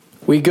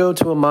We go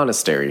to a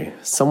monastery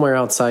somewhere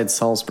outside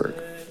Salzburg.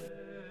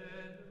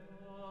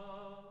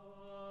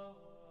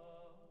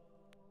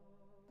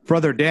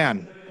 Brother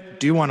Dan,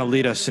 do you want to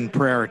lead us in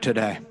prayer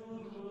today?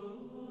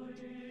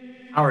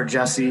 Our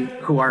Jesse,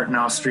 who art in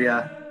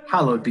Austria,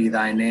 hallowed be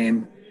thy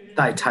name.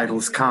 Thy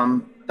titles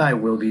come, thy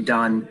will be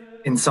done,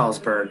 in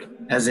Salzburg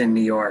as in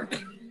New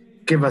York.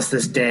 Give us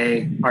this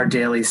day our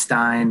daily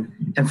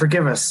stein, and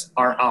forgive us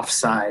our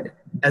offside,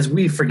 as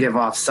we forgive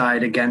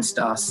offside against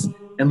us.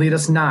 And lead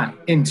us not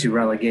into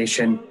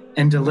relegation,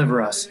 and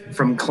deliver us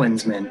from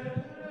Klinsmann.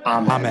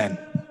 Amen.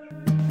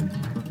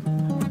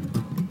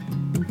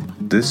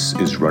 This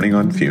is Running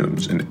on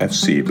Fumes, an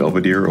FC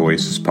Belvedere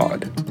Oasis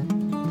pod.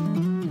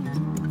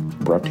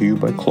 Brought to you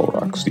by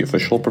Clorox, the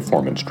official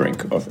performance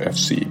drink of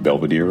FC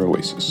Belvedere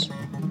Oasis.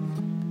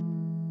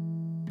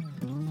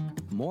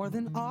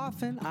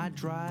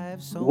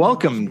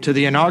 Welcome to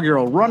the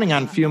inaugural Running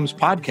on Fumes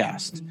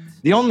podcast,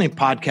 the only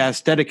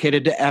podcast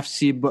dedicated to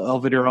FC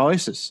Belvedere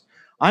Oasis.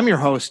 I'm your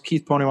host,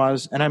 Keith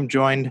Ponywaz, and I'm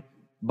joined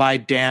by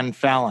Dan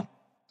Fallon.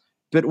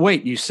 But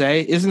wait, you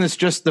say, isn't this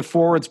just the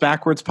Forwards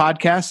Backwards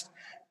podcast?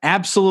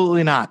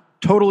 Absolutely not.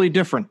 Totally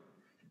different.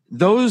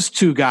 Those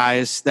two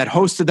guys that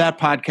hosted that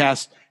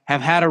podcast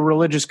have had a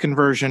religious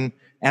conversion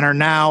and are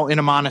now in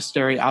a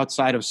monastery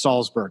outside of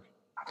Salzburg.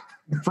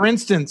 For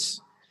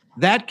instance,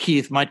 that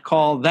Keith might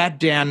call that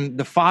Dan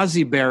the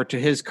Fozzie Bear to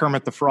his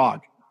Kermit the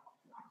Frog.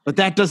 But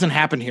that doesn't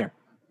happen here.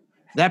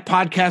 That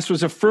podcast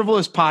was a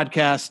frivolous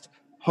podcast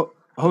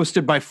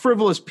hosted by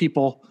frivolous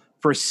people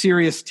for a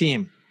serious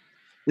team.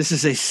 This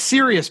is a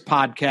serious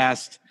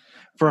podcast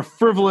for a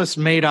frivolous,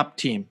 made-up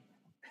team.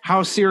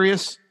 How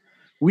serious?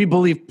 We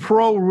believe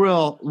Pro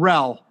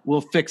Rel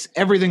will fix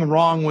everything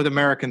wrong with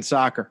American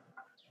soccer.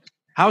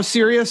 How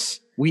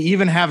serious? We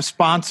even have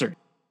sponsored.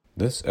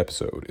 This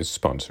episode is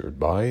sponsored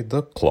by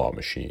the Claw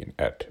Machine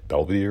at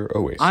Belvedere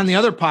Oasis. On the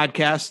other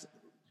podcast,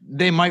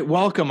 they might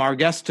welcome our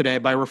guest today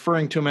by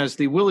referring to him as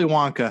the Willy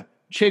Wonka,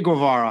 Che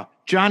Guevara,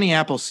 Johnny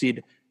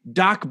Appleseed,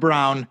 Doc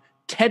Brown,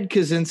 Ted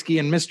Kaczynski,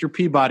 and Mr.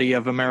 Peabody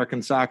of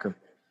American soccer.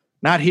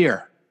 Not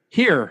here.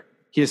 Here,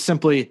 he is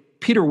simply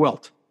Peter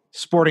Wilt,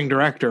 sporting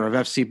director of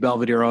FC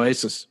Belvedere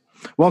Oasis.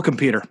 Welcome,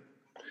 Peter.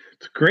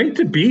 It's great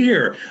to be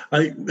here.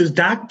 Is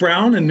Doc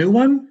Brown a new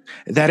one?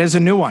 That is a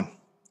new one.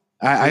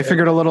 I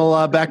figured a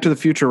little Back to the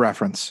Future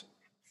reference.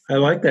 I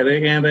like that,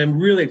 and I'm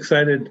really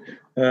excited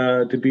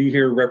to be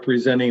here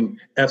representing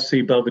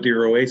FC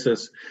Belvedere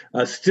Oasis,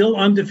 still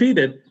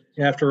undefeated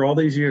after all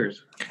these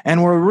years.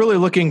 And we're really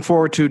looking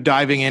forward to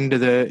diving into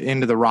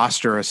the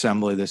roster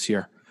assembly this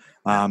year.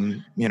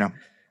 Provided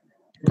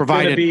it's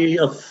going to be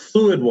a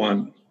fluid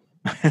one.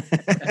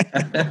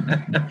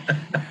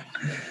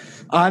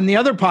 On the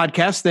other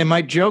podcast, they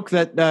might joke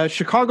that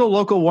Chicago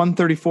Local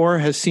 134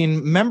 has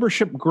seen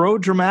membership grow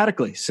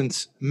dramatically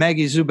since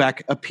Maggie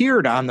Zubak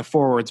appeared on the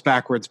Forwards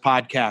Backwards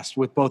podcast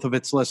with both of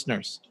its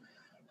listeners.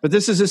 But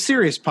this is a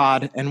serious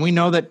pod, and we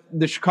know that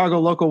the Chicago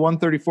Local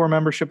 134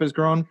 membership has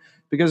grown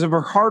because of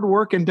her hard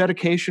work and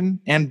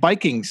dedication and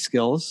biking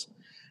skills,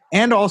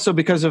 and also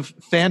because of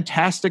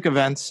fantastic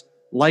events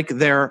like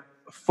their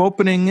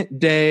Fopening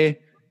Day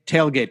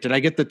tailgate. Did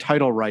I get the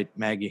title right,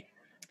 Maggie?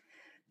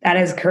 That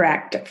is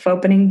correct.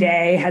 Fopening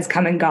Day has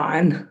come and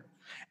gone.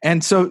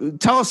 And so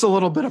tell us a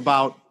little bit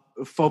about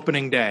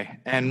Fopening Day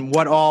and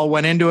what all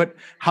went into it.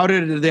 How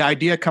did the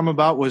idea come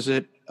about? Was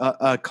it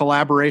a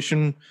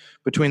collaboration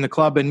between the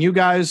club and you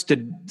guys?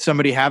 Did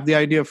somebody have the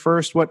idea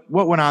first? What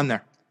went on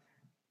there?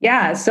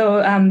 Yeah,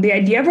 so the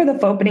idea for the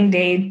Fopening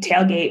Day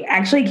tailgate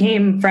actually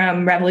came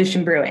from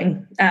Revolution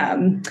Brewing.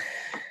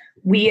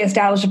 We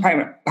established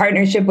a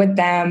partnership with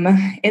them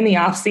in the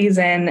off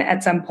season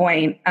at some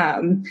point.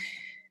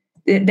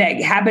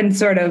 That happened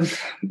sort of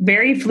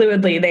very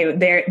fluidly.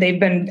 They've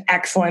been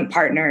excellent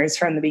partners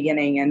from the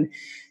beginning,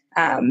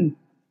 and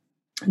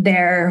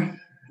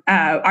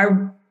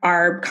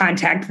our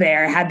contact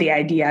there had the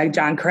idea,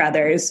 John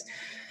Carruthers,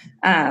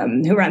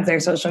 who runs their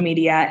social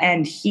media,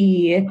 and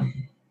he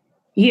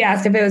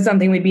asked if it was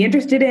something we'd be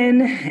interested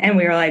in, and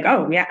we were like,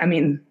 oh yeah,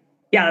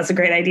 yeah, that's a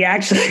great idea,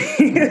 actually.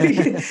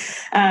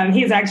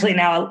 He's actually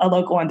now a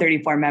local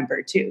 134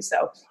 member too.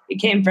 So it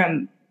came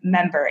from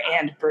member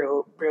and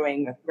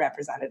brewing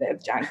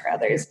representative, John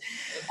Carruthers.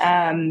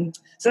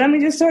 So then we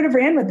just sort of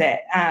ran with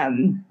it.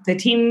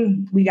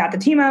 We got the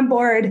team on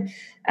board.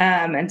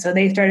 And so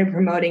they started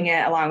promoting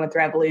it along with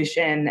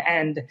Revolution.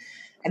 And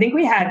I think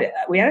we had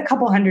a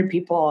couple hundred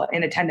people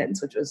in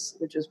attendance, which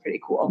was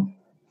pretty cool.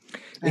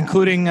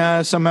 Including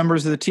some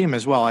members of the team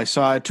as well. I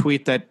saw a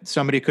tweet that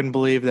somebody couldn't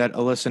believe that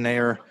Alyssa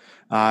Nair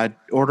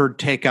ordered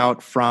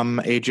takeout from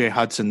AJ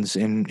Hudson's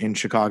in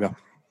Chicago.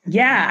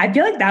 Yeah, I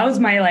feel like that was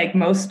my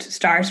most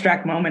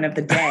starstruck moment of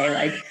the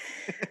day.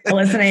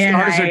 Alyssa Nair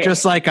Stars are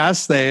just like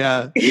us. They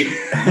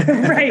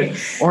right.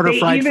 Order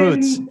fried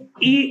foods.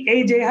 Eat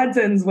AJ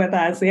Hudson's with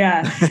us.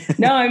 Yeah.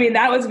 No,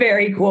 that was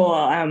very cool.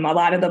 A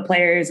lot of the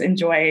players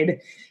enjoyed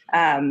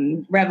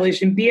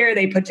Revolution beer.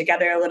 They put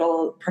together a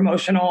little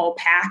promotional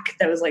pack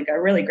that was a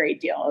really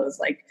great deal. It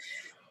was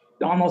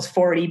almost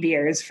 40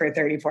 beers for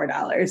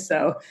 $34.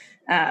 So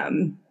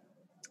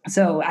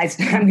So I'm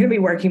going to be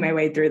working my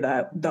way through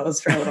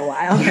those for a little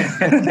while.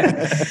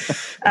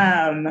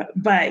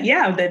 But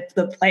yeah,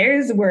 the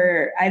players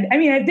were, I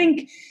mean, I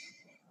think,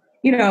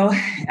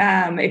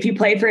 if you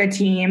play for a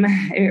team,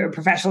 you're a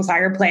professional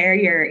soccer player,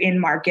 you're in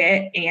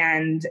market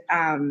and,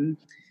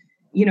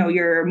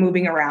 you're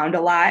moving around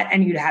a lot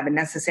and you haven't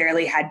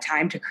necessarily had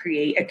time to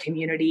create a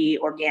community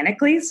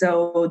organically.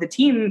 So the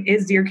team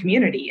is your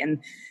community.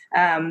 And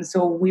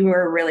so we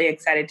were really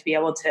excited to be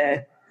able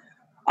to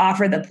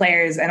offer the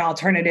players an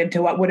alternative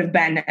to what would have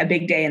been a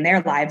big day in their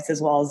lives as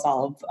well as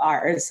all of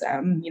ours,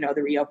 the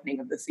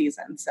reopening of the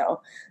season.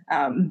 So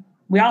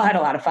we all had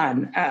a lot of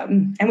fun.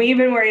 And we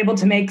even were able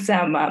to make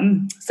some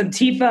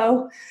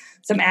TIFO,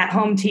 some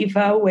at-home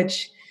TIFO,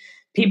 which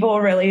people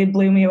really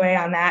blew me away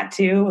on that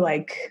too.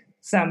 Like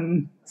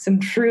some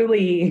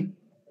truly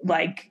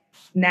like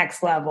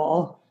next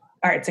level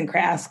arts and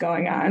crafts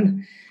going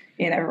on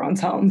in everyone's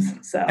homes.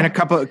 So, and a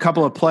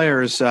couple of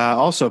players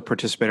also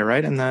participated,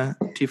 right, in the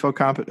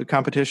TIFO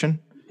competition.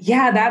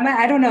 Yeah,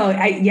 I don't know.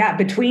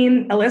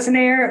 Between Alyssa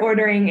Nair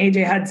ordering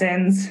AJ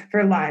Hudson's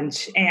for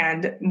lunch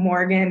and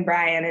Morgan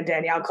Bryan and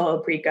Danielle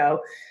Colaprico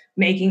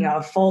making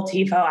a full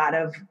TIFO out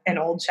of an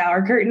old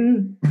shower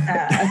curtain.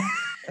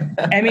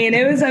 I mean,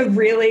 it was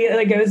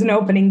it was an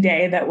opening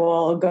day that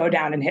will go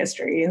down in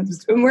history.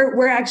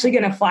 We're actually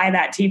going to fly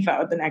that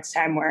TIFO the next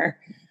time we're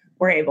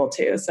able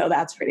to. So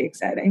that's pretty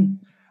exciting.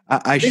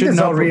 I think this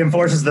all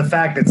reinforces the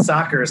fact that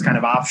soccer is kind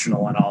of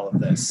optional in all of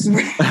this.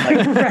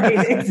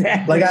 Right,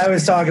 exactly. Like I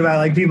always talk about,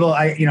 like people,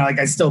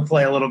 I still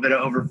play a little bit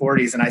of over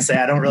 40s, and I say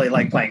I don't really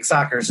like playing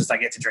soccer. It's just I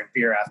get to drink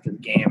beer after the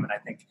game, and I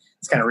think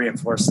this kind of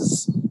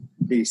reinforces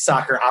the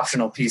soccer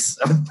optional piece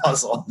of the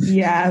puzzle.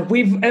 Yeah,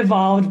 we've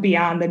evolved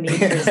beyond the need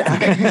for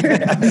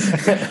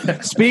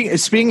soccer.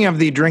 Speaking of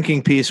the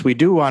drinking piece, we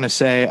do want to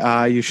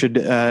say you should,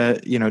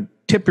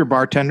 tip your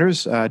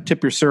bartenders,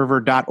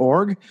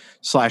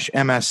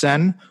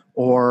 tipyourserver.org/MSN,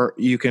 or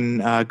you can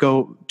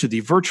go to the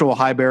virtual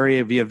Highbury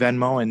via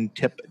Venmo and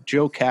tip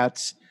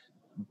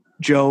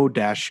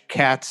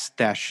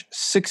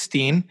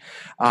Joe-Cats-16.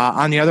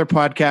 On the other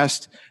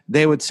podcast,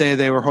 they would say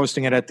they were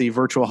hosting it at the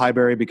virtual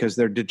Highbury because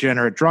they're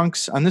degenerate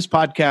drunks. On this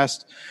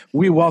podcast,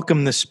 we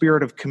welcome the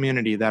spirit of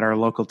community that our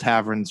local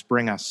taverns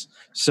bring us.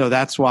 So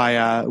that's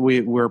why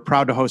we're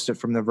proud to host it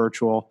from the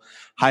virtual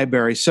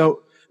Highbury.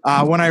 So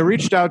when I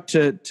reached out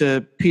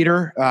to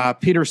Peter,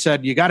 Peter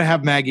said, you got to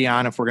have Maggie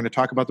on if we're going to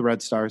talk about the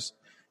Red Stars.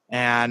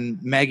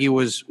 And Maggie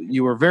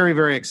you were very,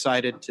 very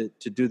excited to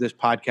do this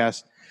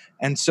podcast.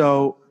 And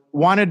so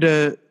wanted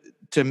to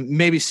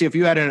maybe see if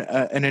you had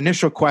an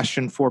initial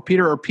question for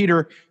Peter, or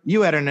Peter,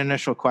 you had an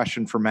initial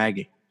question for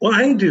Maggie. Well,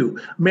 I do.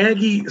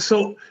 Maggie,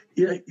 so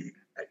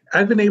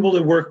I've been able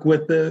to work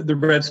with the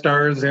Red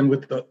Stars and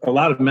with a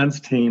lot of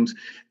men's teams,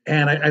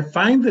 and I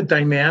find the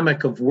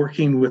dynamic of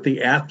working with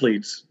the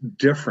athletes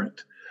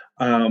different.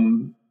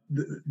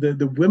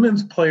 The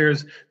women's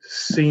players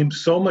seem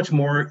so much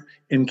more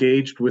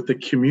engaged with the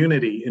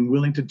community and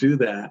willing to do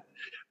that.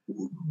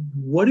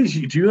 What do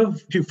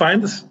you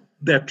find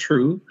that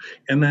true?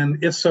 And then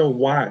if so,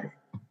 why?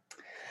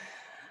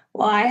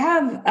 Well, I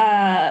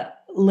have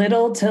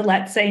little to,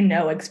 let's say,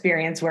 no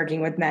experience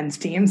working with men's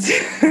teams.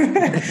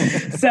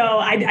 So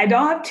I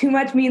don't have too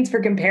much means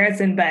for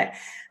comparison, but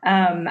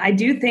I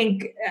do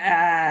think,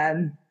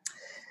 and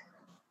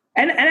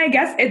I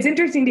guess it's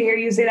interesting to hear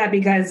you say that,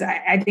 because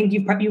I think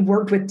you've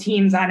worked with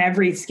teams on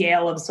every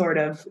scale of sort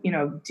of,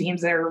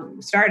 teams that are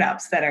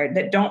startups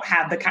that don't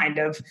have the kind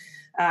of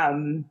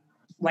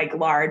like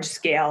large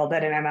scale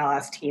that an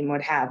MLS team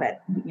would have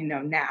at,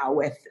 now,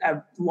 with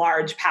a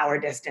large power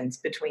distance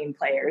between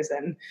players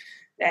and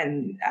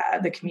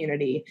the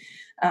community.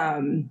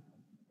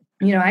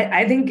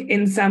 I think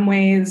in some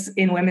ways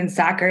in women's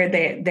soccer,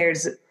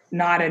 there's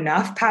not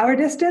enough power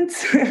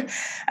distance,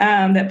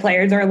 that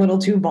players are a little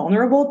too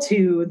vulnerable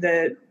to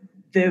the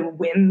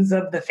whims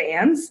of the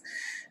fans.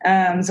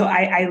 So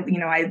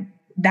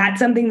that's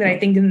something that I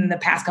think in the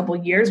past couple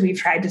of years we've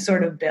tried to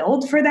sort of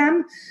build for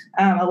them,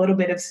 a little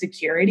bit of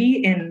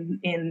security and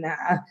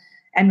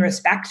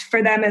respect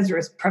for them as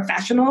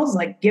professionals,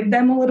 like give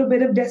them a little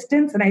bit of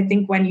distance. And I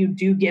think when you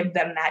do give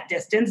them that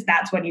distance,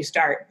 that's when you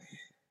start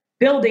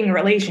building a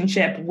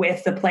relationship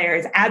with the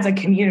players as a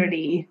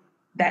community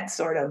that's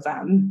sort of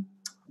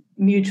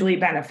mutually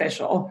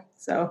beneficial.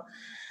 So,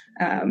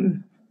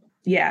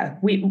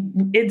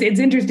 it's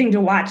interesting to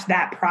watch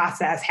that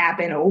process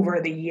happen over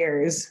the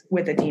years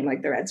with a team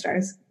like the Red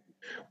Stars.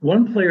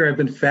 One player I've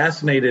been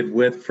fascinated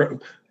with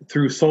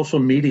through social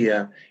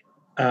media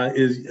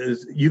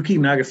is Yuki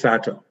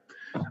Nagasato.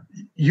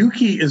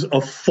 Yuki is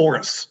a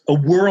force, a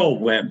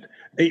whirlwind.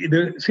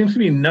 There seems to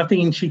be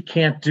nothing she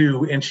can't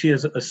do, and she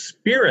has a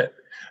spirit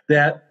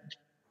that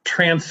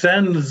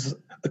transcends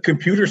a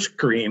computer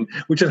screen,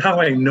 which is how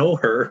I know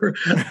her.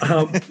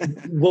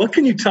 What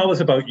can you tell us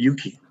about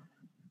Yuki?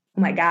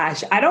 Oh my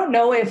gosh, I don't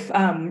know if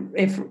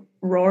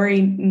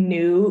Rory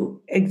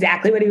knew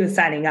exactly what he was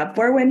signing up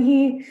for when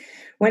he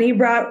when he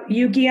brought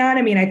Yuki on.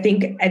 I mean, I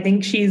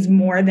think she's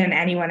more than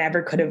anyone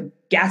ever could have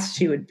guessed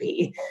she would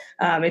be.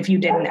 If you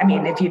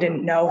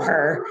didn't know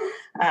her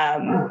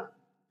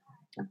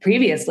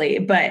previously,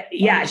 but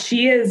yeah,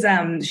 she's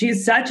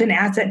such an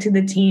asset to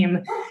the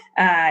team,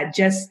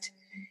 just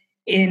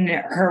in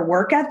her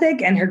work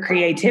ethic and her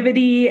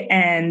creativity.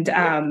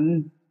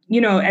 And,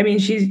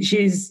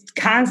 she's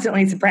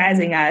constantly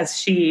surprising us.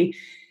 She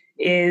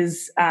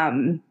is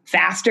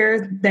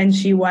faster than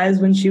she was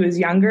when she was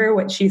younger.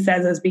 What she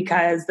says is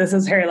because this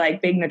is her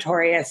like big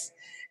notorious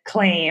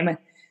claim.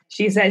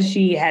 She says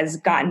she has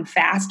gotten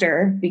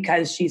faster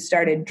because she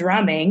started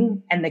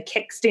drumming, and the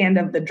kickstand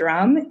of the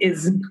drum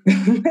is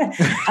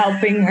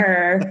helping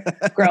her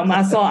grow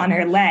muscle on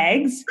her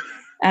legs.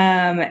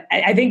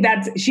 I think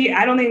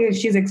I don't think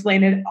she's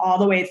explained it all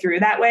the way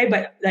through that way,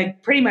 but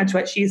like pretty much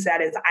what she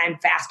said is I'm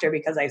faster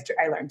because I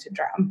learned to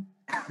drum.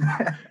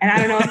 And I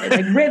don't know,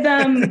 like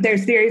rhythm,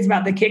 there's theories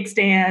about the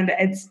kickstand.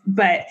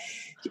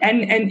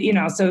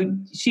 So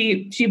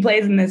she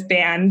plays in this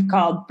band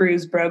called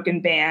Bruised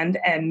Broken Band.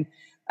 And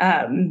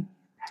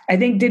I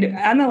think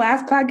on the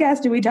last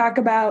podcast, we talked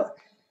about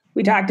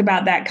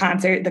that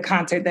concert, the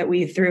concert that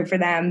we threw for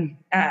them.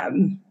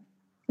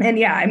 And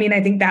yeah, I mean,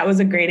 I think that was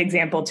a great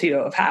example too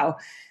of how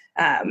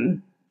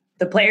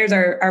the players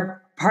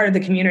are part of the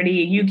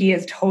community. Yuki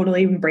has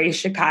totally embraced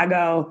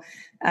Chicago,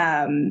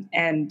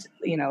 and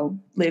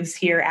lives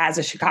here as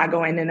a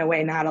Chicagoan in a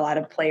way not a lot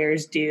of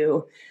players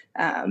do.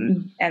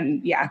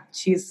 And yeah,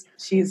 she's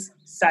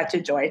such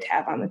a joy to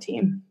have on the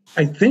team.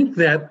 I think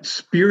that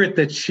spirit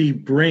that she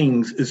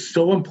brings is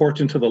so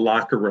important to the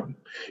locker room.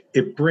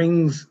 It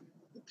brings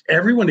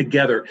everyone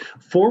together.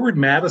 Forward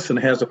Madison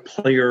has a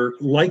player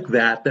like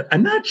that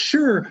I'm not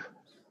sure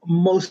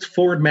most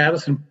Forward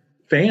Madison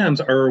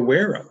fans are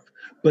aware of,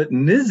 but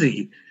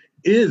Nizzy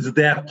is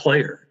that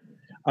player.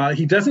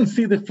 He doesn't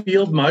see the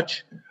field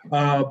much,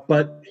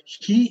 but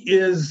he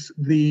is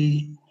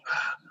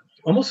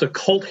almost a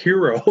cult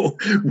hero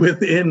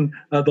within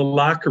the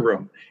locker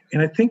room.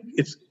 And I think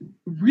it's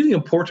really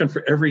important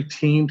for every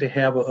team to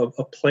have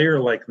a player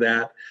like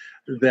that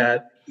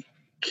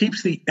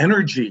keeps the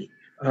energy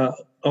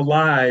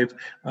alive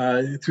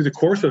through the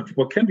course of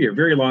what can be a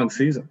very long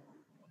season.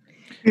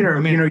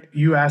 Peter,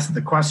 you asked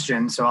the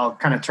question, so I'll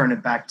kind of turn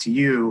it back to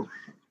you.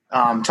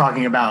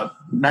 Talking about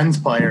men's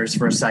players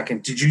for a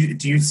second, do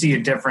you see a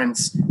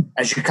difference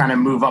as you kind of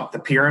move up the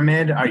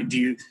pyramid? Do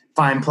you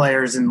find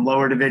players in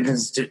lower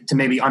divisions to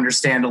maybe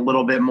understand a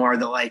little bit more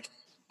that like,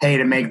 hey,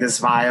 to make this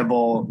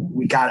viable,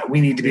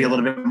 we need to be a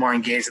little bit more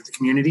engaged with the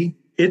community?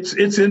 It's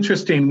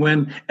interesting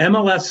when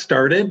MLS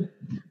started,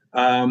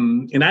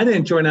 and I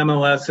didn't join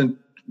MLS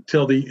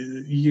until the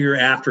year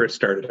after it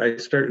started. I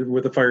started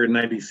with the Fire in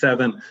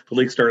 97. The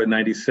league started in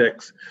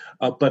 96.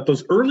 But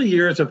those early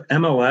years of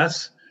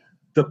MLS,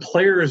 the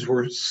players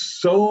were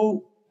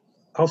so,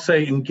 I'll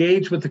say,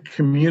 engaged with the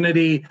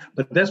community,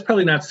 but that's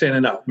probably not saying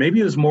enough.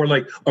 Maybe it was more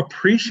like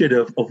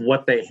appreciative of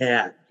what they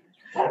had.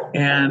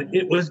 And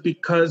it was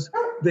because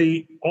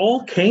they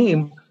all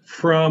came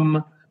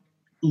from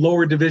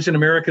lower division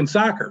American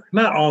soccer.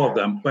 Not all of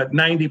them, but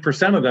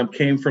 90% of them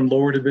came from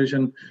lower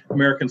division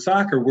American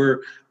soccer, where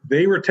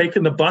they were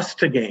taking the bus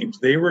to games.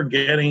 They were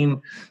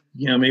getting,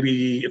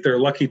 maybe if they're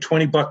lucky,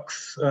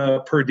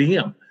 $20 per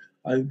diem.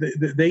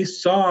 They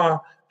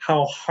saw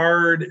how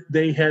hard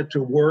they had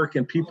to work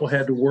and people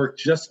had to work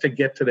just to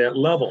get to that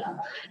level.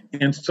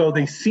 And so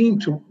they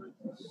seemed to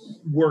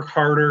work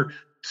harder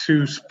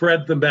to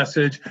spread the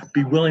message,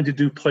 be willing to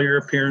do player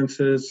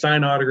appearances,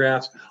 sign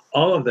autographs,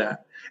 all of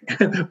that.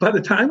 And by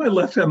the time I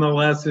left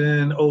MLS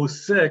in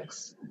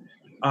 2006,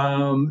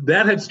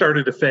 that had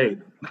started to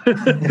fade. You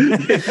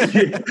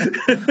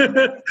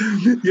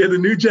had a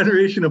new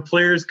generation of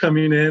players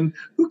coming in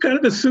who kind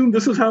of assumed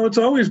this is how it's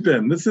always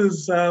been. This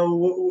is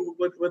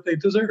what they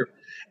deserve.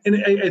 And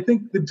I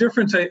think the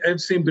difference I've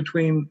seen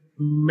between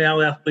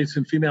male athletes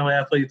and female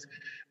athletes,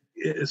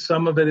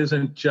 some of it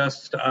isn't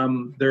just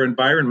their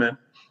environment.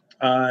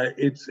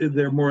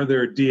 They're more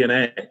their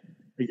DNA.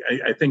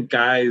 I think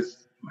guys,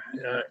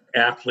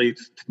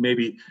 athletes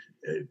maybe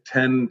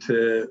tend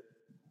to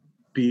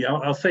be,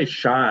 I'll say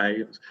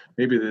shy,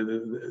 maybe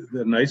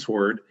the nice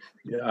word.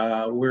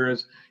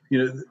 Whereas,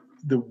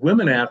 the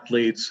women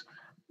athletes,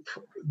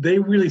 they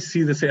really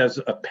see this as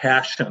a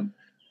passion,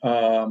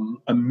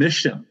 a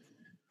mission,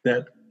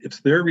 that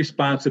it's their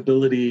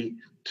responsibility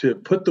to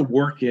put the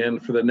work in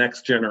for the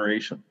next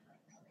generation.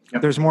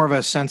 There's more of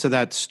a sense of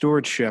that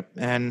stewardship.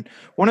 And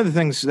one of the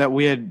things that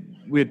we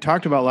had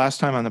talked about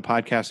last time on the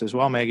podcast as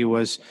well, Maggie,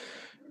 was,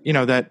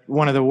 that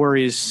one of the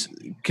worries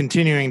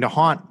continuing to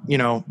haunt,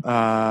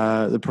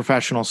 the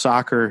professional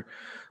soccer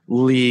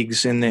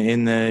leagues in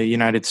the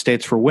United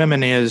States for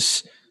women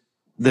is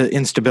the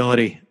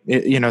instability.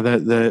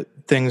 The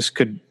things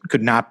could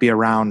not be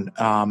around.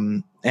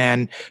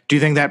 And do you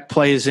think that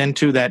plays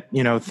into that,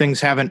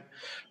 things haven't,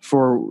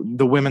 for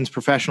the women's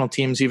professional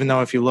teams, even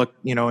though if you look,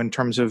 in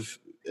terms of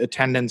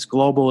attendance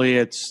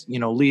globally, it's,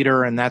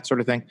 leader and that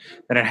sort of thing,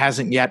 that it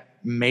hasn't yet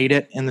made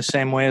it in the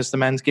same way as the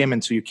men's game.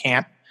 And so you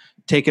can't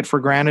take it for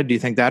granted? Do you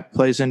think that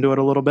plays into it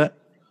a little bit?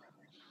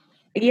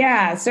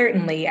 Yeah,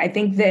 certainly. I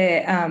think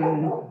that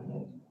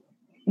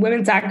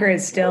women's soccer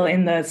is still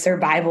in the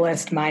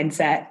survivalist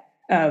mindset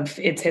of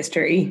its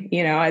history.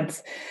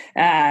 It's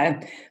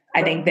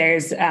I think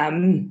there's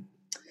a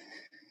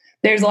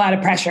lot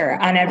of pressure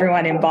on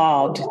everyone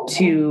involved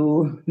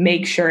to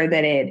make sure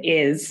that it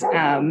is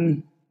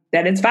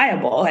that it's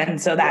viable,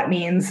 and so that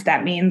means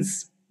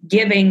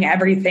giving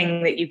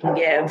everything that you can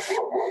give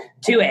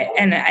to it,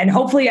 and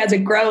hopefully as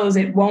it grows,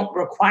 it won't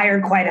require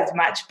quite as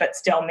much, but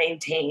still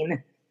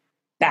maintain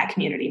that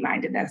community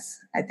mindedness.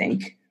 I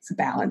think it's a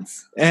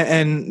balance.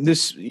 And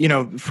this,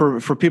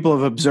 for people who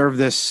have observed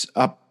this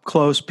up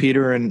close,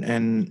 Peter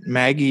and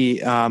Maggie,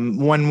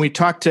 when we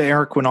talked to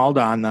Eric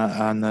Winalda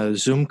on the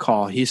Zoom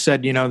call, he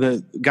said,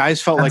 the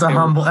guys felt that's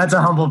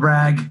a humble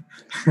brag.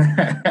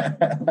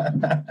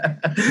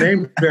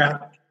 Name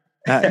drop.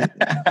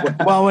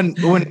 Well,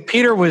 when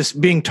Peter was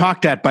being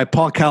talked at by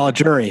Paul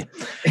Caligiuri,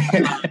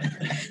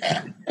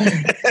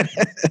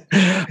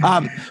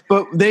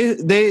 but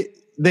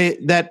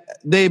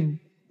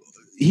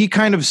he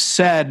kind of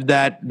said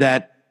that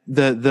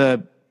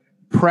the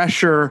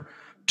pressure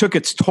took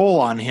its toll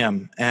on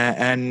him,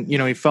 and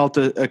he felt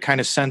a kind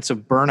of sense of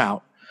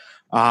burnout.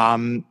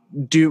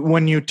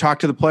 When you talk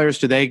to the players,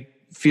 do they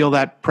feel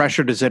that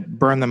pressure? Does it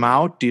burn them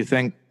out? Do you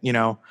think,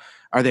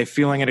 are they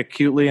feeling it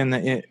acutely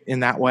in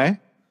that way?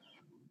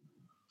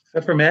 Is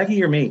that for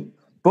Maggie or me?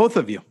 Both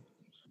of you.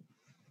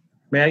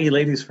 Maggie,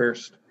 ladies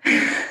first.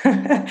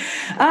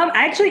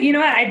 Actually, you know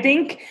what? I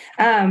think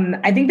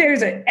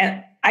there's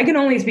I can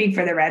only speak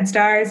for the Red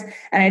Stars,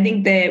 and I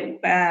think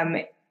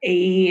that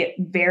a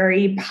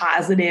very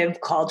positive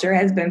culture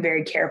has been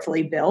very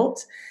carefully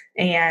built,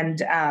 and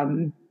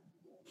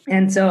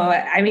so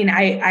I mean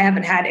I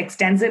haven't had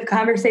extensive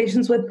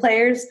conversations with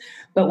players,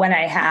 but when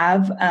I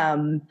have,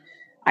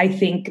 I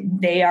think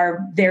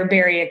they're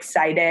very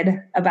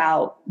excited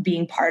about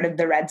being part of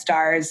the Red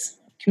Stars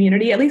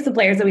community, at least the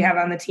players that we have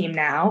on the team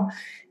now.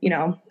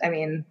 I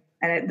mean,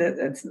 and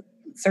it's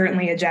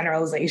certainly a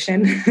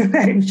generalization.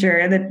 I'm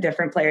sure that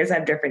different players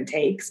have different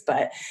takes,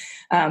 but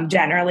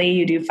generally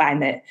you do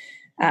find that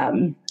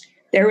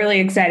they're really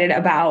excited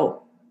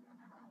about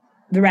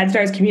the Red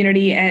Stars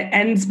community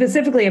and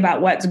specifically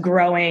about what's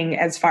growing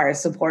as far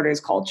as supporters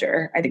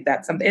culture. I think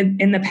that's something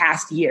in the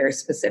past year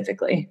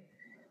specifically,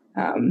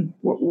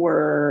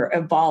 we're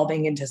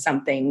evolving into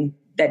something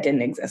that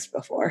didn't exist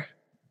before.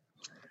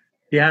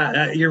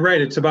 Yeah, you're right.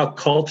 It's about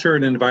culture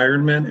and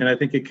environment, and I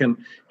think it can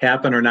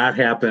happen or not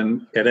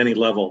happen at any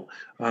level.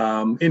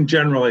 In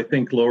general, I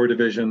think lower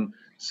division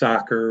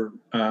soccer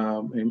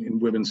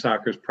and women's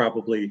soccer is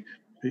probably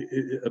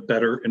a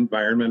better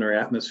environment or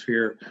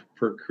atmosphere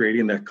for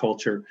creating that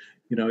culture.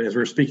 As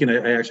we're speaking,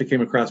 I actually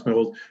came across my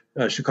old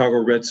Chicago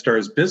Red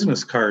Stars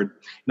business card,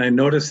 and I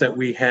noticed that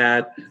we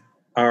had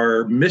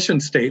our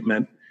mission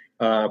statement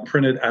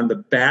printed on the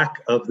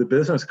back of the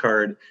business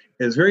card.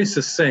 It's very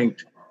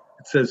succinct.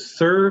 It says,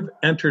 serve,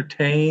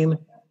 entertain,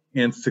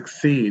 and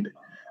succeed.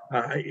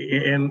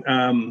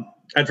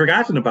 I'd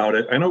forgotten about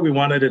it. I know we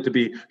wanted it to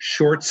be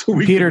short so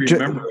we could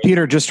remember it.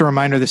 Peter, just a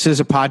reminder, this is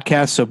a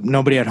podcast, so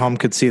nobody at home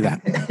could see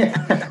that.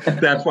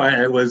 That's why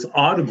I was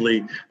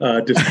audibly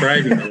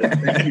describing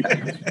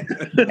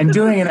it. And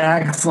doing an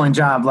excellent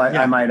job,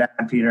 I might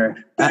add,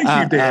 Peter. Thank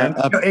you, Dan.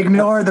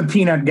 Ignore the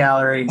peanut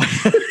gallery.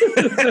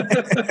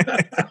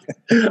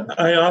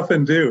 I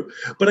often do.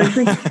 But I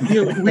think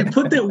we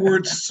put that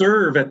word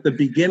serve at the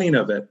beginning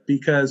of it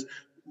because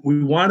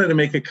we wanted to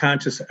make a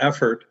conscious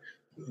effort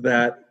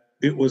that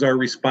it was our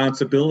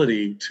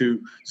responsibility to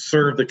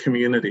serve the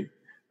community,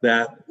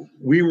 that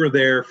we were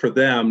there for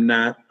them,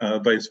 not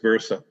vice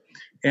versa.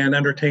 And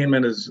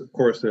entertainment is, of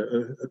course,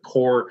 a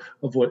core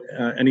of what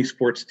any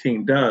sports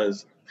team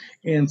does.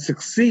 And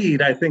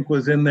succeed, I think,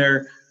 was in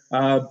there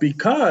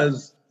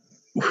because,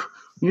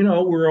 we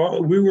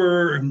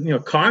were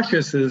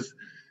cautious is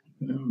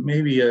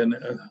maybe a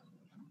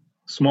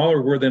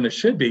smaller word than it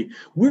should be.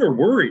 We were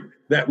worried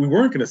that we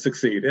weren't going to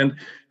succeed. And,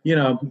 in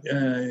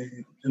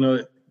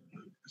a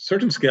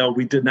certain scale,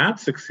 we did not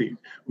succeed.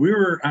 We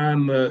were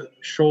on the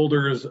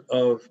shoulders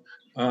of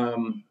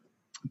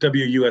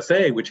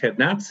WUSA, which had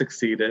not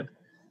succeeded.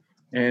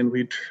 And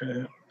we'd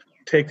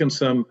taken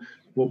some,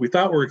 what we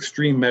thought were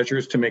extreme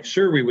measures to make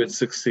sure we would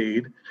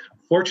succeed.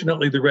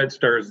 Fortunately, the Red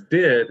Stars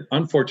did.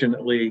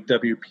 Unfortunately,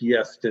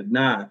 WPS did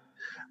not.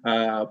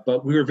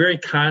 But we were very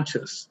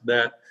conscious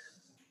that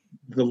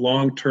the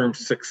long-term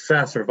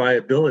success or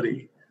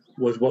viability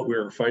was what we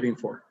were fighting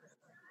for.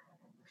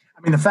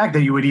 I mean, the fact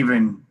that you would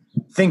even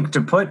think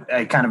to put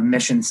a kind of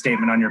mission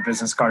statement on your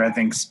business card, I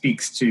think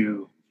speaks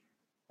to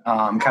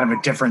kind of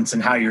a difference in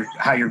how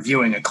you're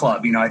viewing a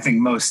club. I think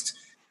most,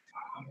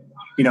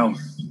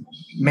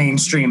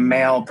 mainstream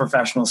male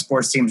professional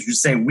sports teams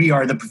just say we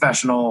are the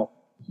professional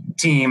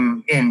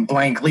team in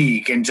blank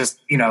league, and just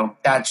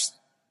that's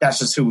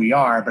just who we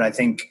are. But I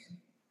think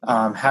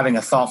having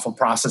a thoughtful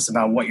process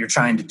about what you're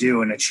trying to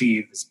do and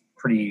achieve is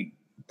pretty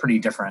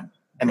different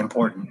and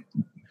important.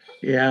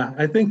 Yeah,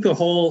 I think the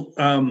whole,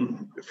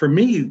 for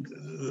me,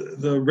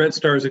 the Red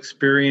Stars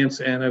experience,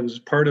 and I was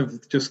part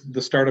of just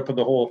the startup of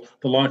the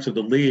launch of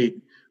the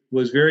league,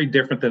 was very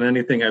different than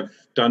anything I've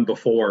done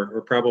before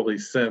or probably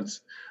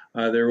since.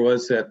 There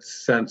was that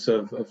sense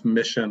of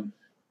mission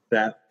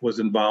that was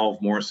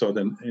involved more so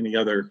than any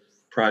other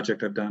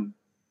project I've done.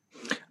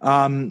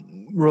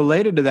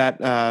 Related to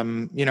that,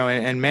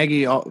 and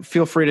Maggie,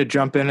 feel free to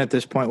jump in at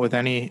this point with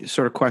any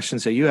sort of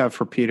questions that you have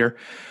for Peter.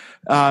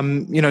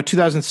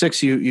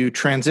 2006, you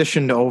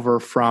transitioned over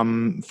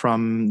from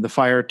the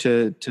Fire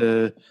to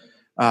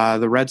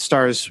the Red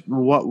Stars.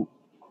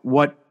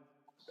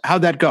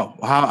 How'd that go?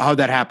 How'd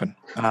that happen?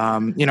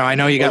 I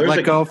know you got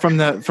let go from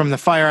the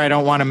Fire. I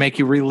don't want to make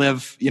you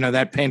relive,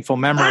 that painful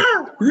memory.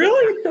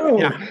 Really? No.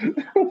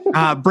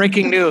 Yeah.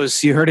 Breaking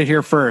news. You heard it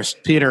here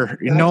first. Peter,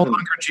 you're no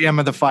longer GM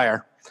of the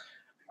Fire.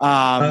 So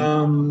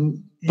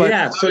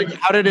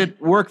how did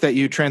it work that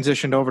you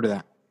transitioned over to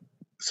that?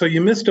 So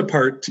you missed a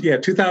part. Yeah,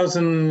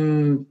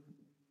 2000.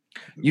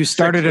 You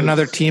started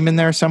another team in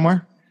there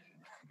somewhere?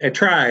 I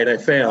tried. I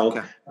failed.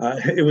 Okay.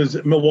 It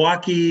was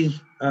Milwaukee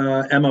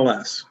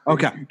MLS.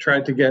 Okay. I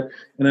tried to get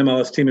an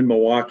MLS team in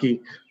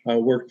Milwaukee.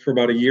 Worked for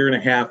about a year and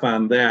a half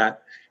on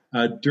that.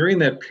 During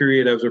that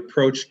period, I was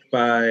approached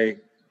by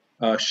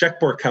Szek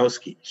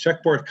Borkowski.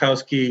 Szek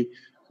Borkowski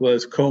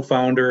was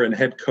co-founder and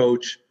head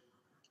coach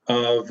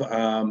of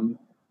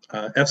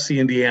FC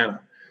Indiana,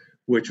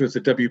 which was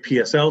a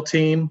WPSL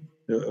team,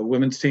 a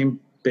women's team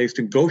based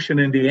in Goshen,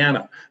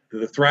 Indiana,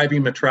 the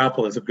thriving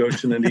metropolis of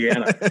Goshen,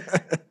 Indiana.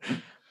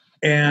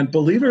 And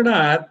believe it or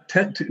not,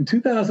 in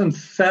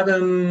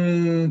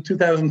 2007,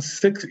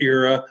 2006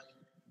 era,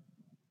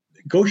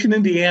 Goshen,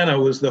 Indiana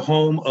was the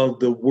home of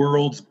the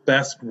world's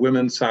best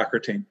women's soccer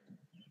team.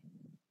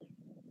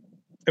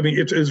 I mean,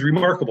 it was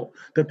remarkable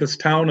that this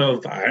town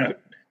of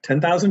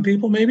 10,000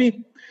 people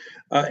maybe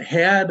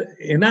had,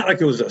 and not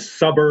like it was a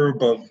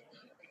suburb of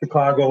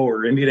Chicago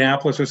or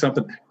Indianapolis or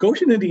something.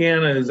 Goshen,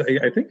 Indiana is,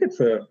 I think it's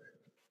I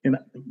don't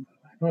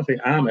want to say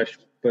Amish,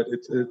 but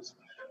it's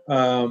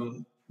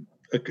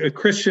a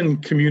Christian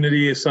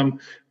community, as some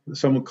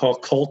would call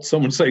cult,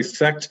 some would say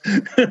sect.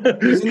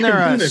 Isn't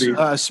there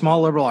a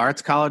small liberal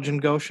arts college in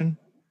Goshen?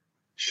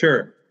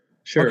 Sure.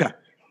 Okay.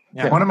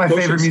 Yeah. One of my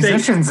favorite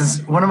musicians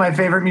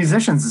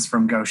is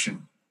from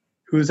Goshen.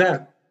 Who's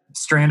that?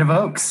 Strand of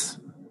Oaks.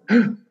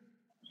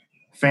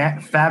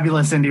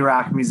 Fabulous indie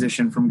rock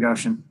musician from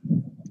Goshen.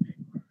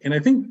 And I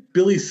think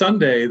Billy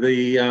Sunday,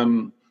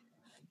 the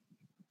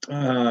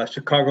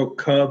Chicago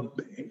Cub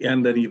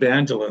and an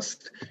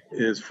evangelist,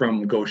 is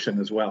from Goshen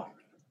as well.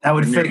 That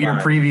would fit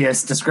your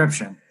previous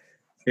description.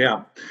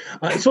 Yeah.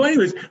 So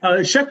anyways,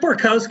 Szek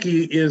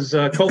Borkowski is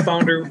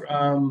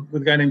co-founder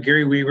with a guy named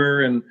Gary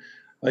Weaver, and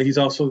he's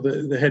also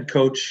the head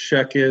coach,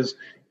 Szek is.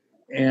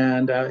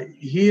 And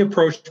he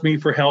approached me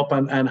for help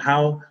on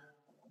how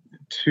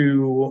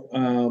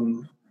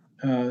to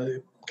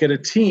get a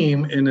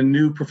team in a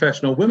new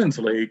professional women's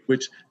league,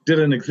 which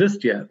didn't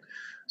exist yet.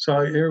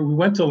 So we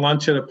went to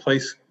lunch at a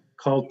place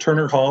called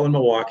Turner Hall in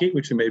Milwaukee,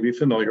 which you may be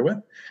familiar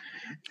with.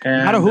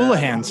 And, not a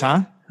Houlihan's,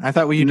 huh? I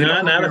thought we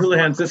not a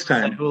Houlihan's this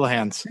time.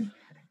 Houlihan's.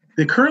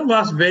 The current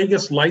Las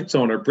Vegas Lights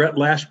owner, Brett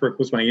Lashbrook,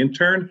 was my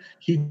intern.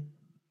 He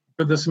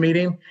for this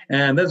meeting,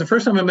 and that's the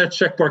first time I met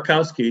Szek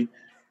Borkowski.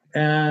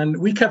 And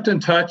we kept in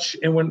touch.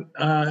 And when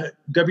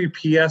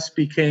WPS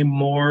became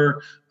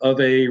more of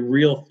a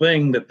real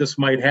thing that this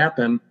might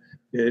happen,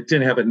 it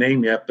didn't have a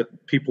name yet,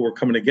 but people were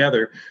coming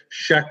together.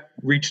 Szek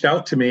reached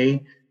out to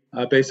me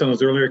based on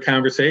those earlier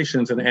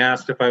conversations and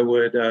asked if I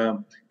would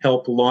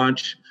help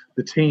launch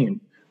the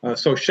team.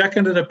 So Szek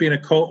ended up being a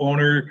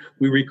co-owner.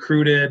 We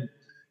recruited,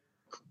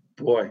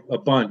 a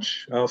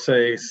bunch. I'll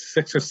say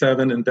 6 or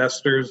 7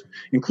 investors,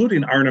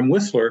 including Arnhem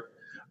Whistler,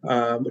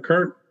 the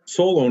current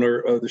sole owner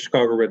of the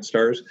Chicago Red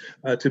Stars,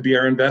 to be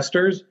our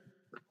investors.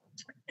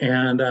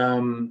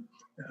 And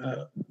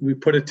we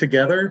put it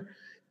together.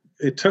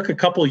 It took a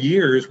couple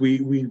years.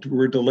 We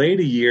were delayed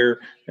a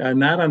year,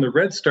 not on the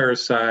Red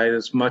Stars side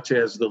as much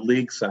as the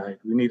league side.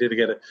 We needed to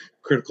get a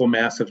critical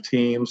mass of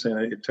teams,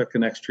 and it took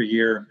an extra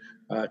year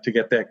to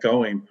get that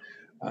going.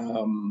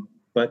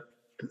 But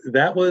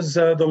that was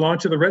the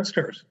launch of the Red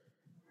Stars.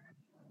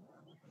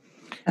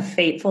 A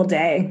fateful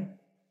day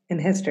in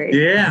history.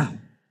 Yeah.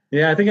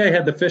 Yeah, I think I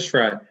had the fish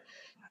fry,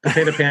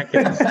 potato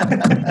pancakes.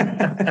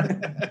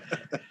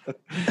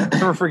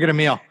 Never forget a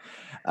meal.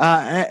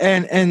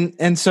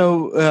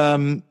 So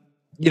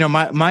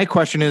my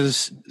question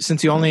is,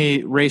 since you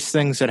only race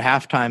things at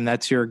halftime,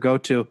 that's your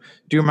go-to.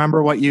 Do you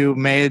remember what you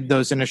made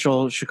those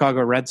initial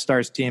Chicago Red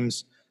Stars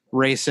teams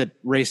race at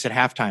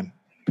halftime,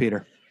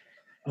 Peter?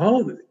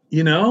 Oh,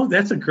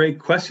 that's a great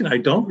question. I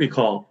don't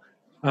recall.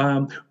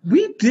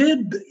 We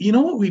did,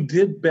 what we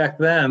did back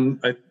then,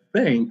 I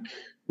think,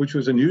 which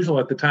was unusual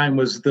at the time,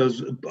 was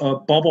those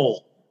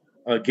bubble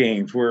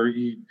games where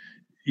you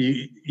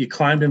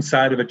climbed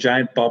inside of a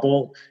giant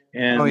bubble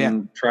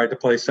and tried to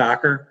play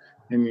soccer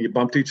and you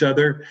bumped each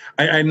other.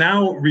 I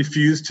now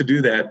refuse to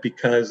do that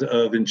because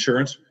of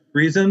insurance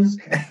reasons.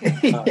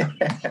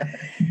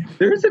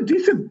 There's a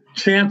decent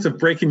chance of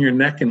breaking your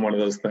neck in one of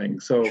those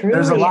things. So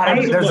there's a lot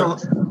of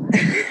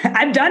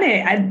I've done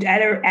it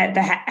at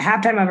the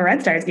halftime of a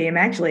Red Stars game,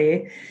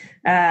 actually.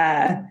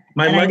 I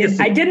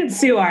didn't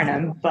sue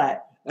Arnhem,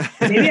 but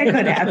maybe I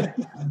could have.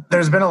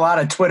 There's been a lot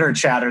of Twitter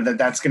chatter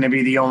that's going to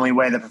be the only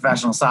way that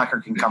professional soccer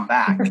can come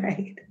back.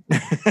 Right.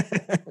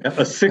 A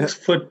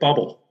 6-foot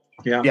bubble.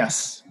 Yeah.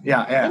 Yes.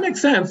 Yeah. That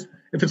makes sense.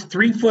 If it's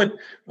 3-foot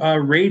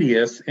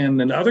radius and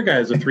then the other guy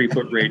has a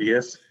 3-foot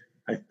radius,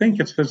 I think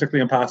it's physically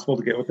impossible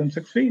to get within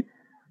 6 feet.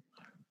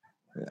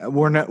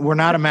 We're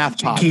not a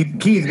math pod. Keith,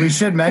 we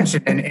should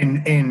mention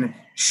in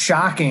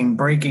shocking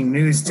breaking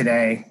news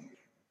today,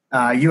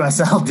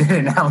 USL did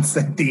announce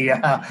that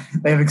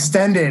they've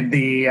extended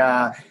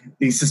the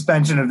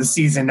suspension of the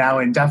season now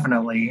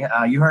indefinitely.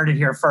 You heard it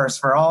here first.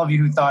 For all of you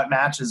who thought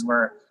matches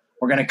were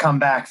going to come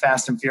back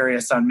fast and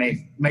furious on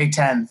May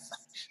 10th,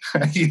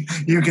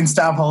 you can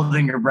stop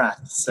holding your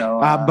breath. So,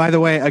 by the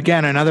way,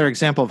 again, another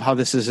example of how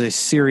this is a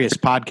serious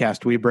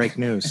podcast. We break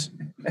news.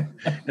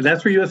 And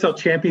that's for USL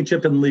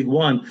Championship in League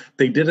One.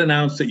 They did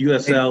announce that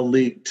USL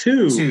League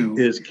Two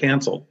is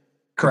canceled.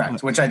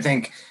 Correct, which I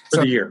think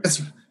for the year.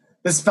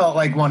 This felt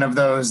like one of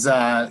those,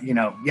 we've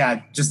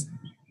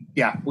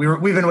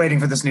been waiting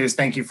for this news.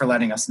 Thank you for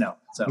letting us know.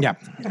 So yeah,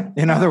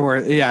 in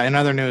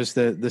other news,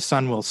 the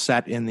sun will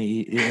set in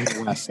the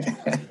west.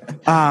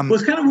 Well,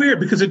 it's kind of weird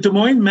because the Des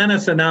Moines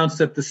Menace announced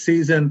that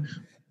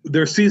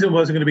their season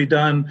wasn't going to be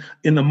done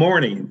in the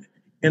morning,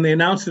 and they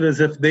announced it as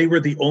if they were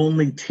the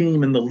only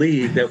team in the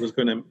league that was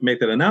going to make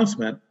that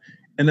announcement.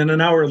 And then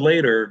an hour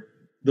later,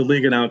 the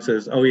league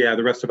announces, "Oh yeah,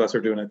 the rest of us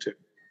are doing it too."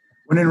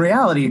 When in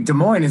reality, Des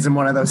Moines is in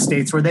one of those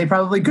states where they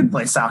probably could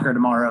play soccer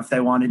tomorrow if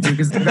they wanted to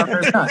because the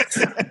governor's nuts.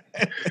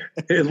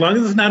 As long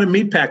as it's not a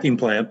meatpacking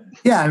plant.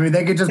 Yeah, I mean,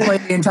 they could just play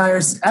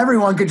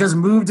everyone could just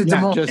move to Des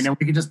Moines and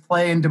we could just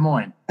play in Des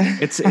Moines.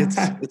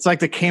 It's like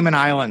the Cayman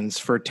Islands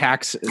for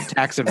tax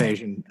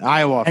evasion.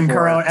 Iowa and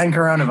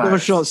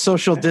coronavirus.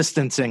 Social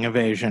distancing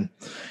evasion.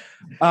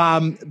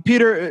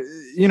 Peter,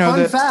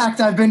 Fun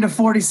fact, I've been to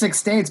 46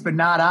 states, but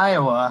not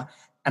Iowa.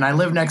 And I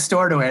live next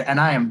door to it, and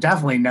I am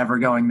definitely never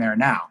going there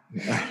now.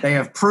 They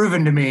have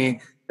proven to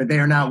me that they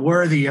are not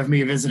worthy of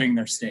me visiting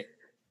their state.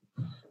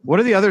 What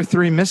are the other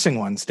 3 missing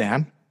ones,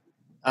 Dan?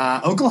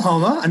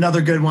 Oklahoma,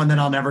 another good one that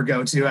I'll never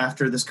go to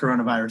after this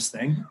coronavirus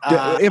thing.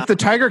 If the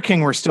Tiger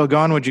King were still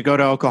going, would you go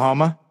to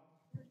Oklahoma?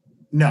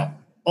 No,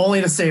 only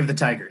to save the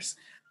Tigers.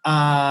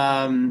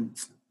 Alaska.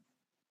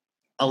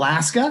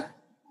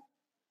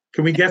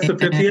 Can we guess the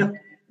 50th?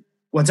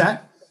 What's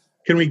that?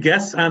 Can we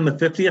guess on the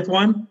 50th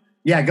one?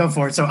 Yeah, go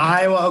for it. So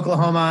Iowa,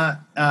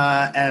 Oklahoma,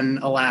 and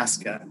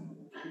Alaska.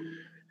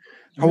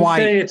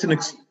 Hawaii. Say it's an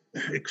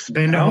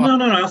No.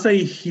 I'll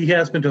say he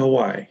has been to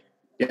Hawaii.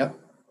 Yep.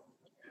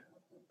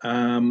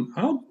 In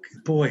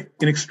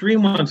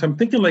extreme ones, I'm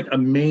thinking like a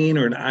Maine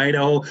or an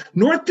Idaho.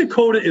 North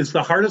Dakota is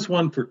the hardest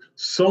one for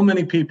so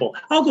many people.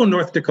 I'll go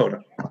North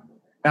Dakota.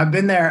 I've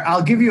been there.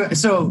 I'll give you.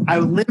 So I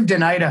lived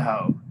in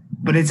Idaho,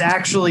 but it's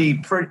actually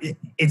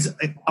it's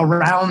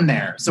around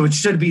there. So it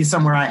should be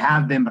somewhere I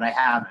have been, but I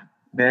haven't.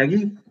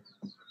 Maggie?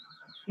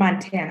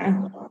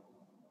 Montana.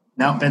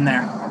 Nope, been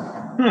there.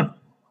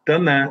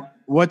 Done that.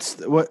 What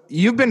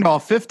you've been to all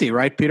 50,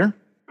 right, Peter?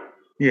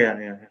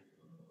 Yeah.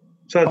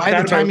 So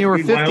by the time you were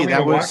 50,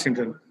 that was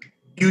Washington.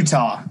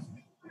 Utah.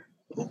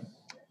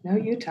 No,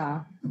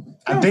 Utah.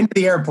 I've been to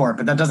the airport,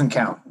 but that doesn't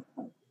count.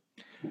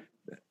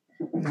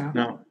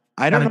 No.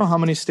 I don't know how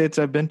many states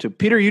I've been to.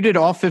 Peter, you did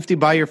all 50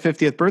 by your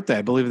 50th birthday.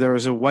 I believe there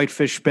was a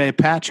Whitefish Bay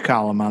patch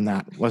column on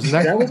that, wasn't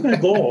there? That was my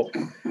goal.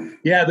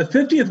 Yeah, the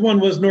 50th one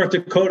was North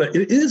Dakota.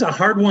 It is a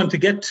hard one to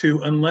get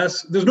to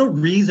unless there's no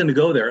reason to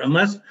go there,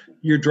 unless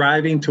you're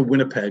driving to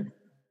Winnipeg.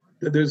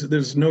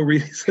 There's no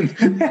reason.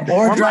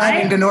 or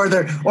driving to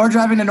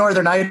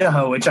northern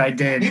Idaho, which I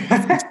did.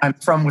 I'm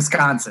from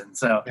Wisconsin,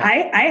 so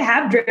I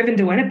have driven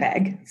to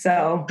Winnipeg.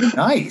 So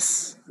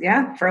nice.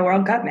 Yeah, for a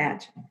World Cup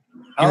match.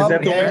 Is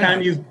that the only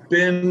time you've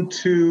been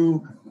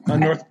to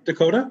North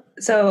Dakota?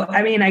 So,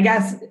 I mean, I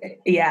guess,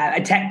 yeah.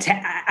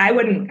 I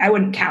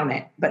wouldn't count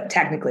it, but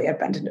technically, I've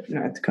been to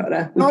North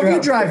Dakota.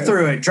 You drive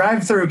through it.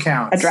 Drive-through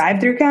counts. A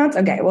drive-through counts?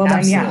 Okay. Well,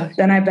 Absolutely.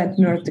 Then I've been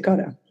to North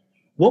Dakota.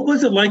 What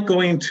was it like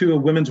going to a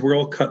Women's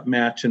World Cup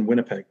match in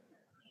Winnipeg?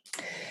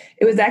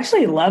 It was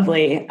actually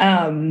lovely.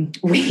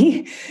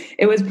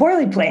 It was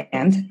poorly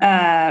planned.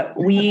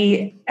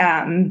 The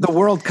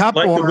World Cup,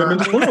 like the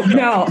Women's World Cup.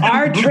 No,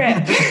 our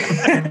trip.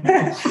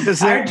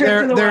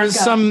 There's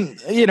some,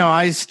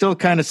 I still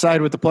kind of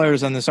side with the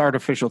players on this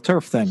artificial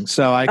turf thing.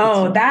 So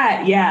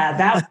that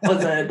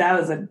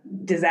was a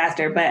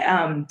disaster. But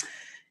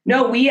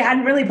no, we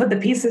hadn't really put the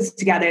pieces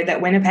together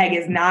that Winnipeg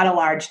is not a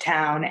large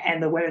town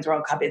and the Women's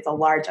World Cup is a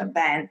large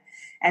event,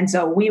 and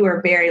so we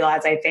were very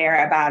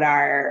laissez-faire about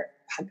our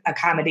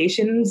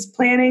accommodations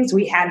planning. So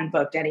we hadn't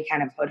booked any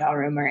kind of hotel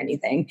room or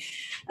anything.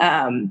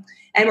 And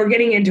we're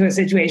getting into a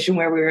situation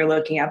where we were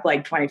looking up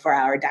like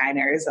 24-hour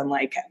diners and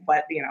like,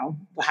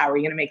 how are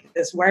we going to make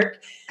this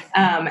work?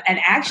 And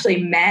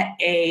actually met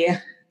a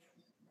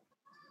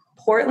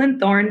Portland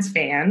Thorns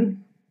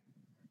fan.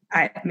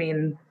 I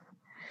mean,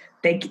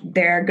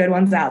 there are good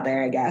ones out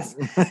there, I guess.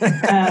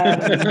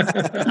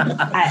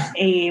 At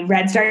a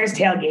Red Stars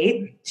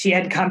tailgate, she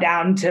had come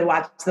down to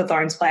watch the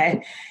Thorns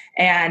play,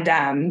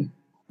 and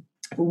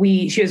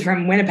she was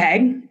from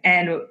Winnipeg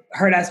and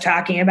heard us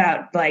talking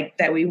about like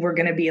that we were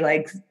going to be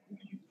like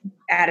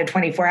at a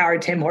 24-hour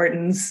Tim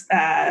Hortons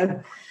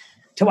to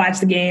watch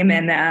the game,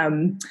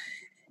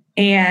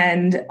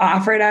 and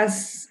offered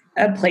us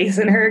a place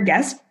in her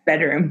guest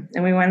bedroom,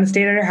 and we went and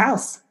stayed at her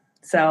house.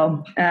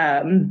 So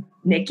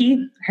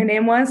Nikki, her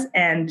name was,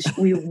 and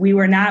we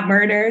were not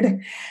murdered.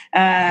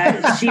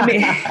 She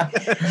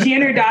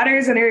and her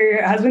daughters and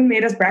her husband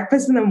made us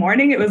breakfast in the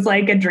morning. It was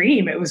like a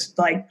dream. It was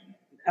like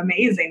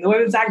amazing. The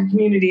women's soccer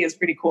community is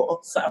pretty cool.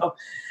 So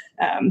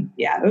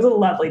it was a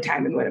lovely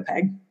time in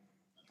Winnipeg.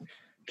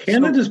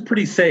 Canada's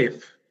pretty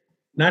safe.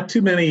 Not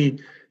too many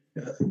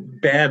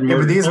bad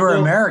murders. But these were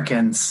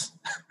Americans.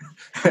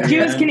 She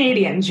was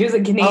Canadian. She was a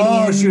Canadian.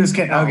 Oh, she was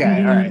Canadian.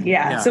 Okay, all right.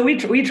 Yeah, so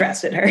we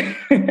trusted her.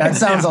 That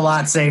sounds a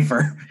lot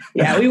safer.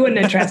 Yeah, we wouldn't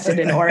have trusted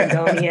an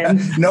Oregonian.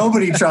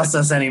 Nobody trusts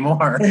us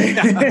anymore.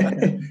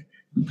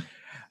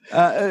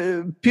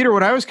 Peter,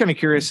 what I was kind of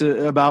curious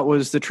about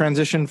was the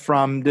transition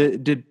from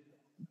did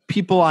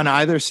people on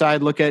either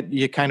side look at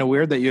you kind of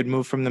weird that you had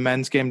moved from the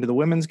men's game to the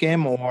women's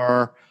game,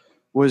 or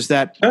was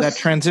that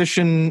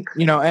transition,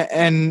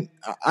 and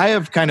I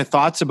have kind of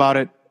thoughts about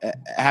it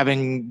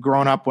having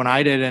grown up when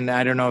I did, and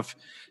I don't know if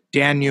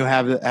Dan, you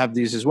have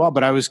these as well,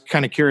 but I was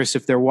kind of curious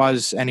if there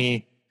was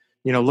any,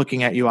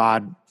 looking at you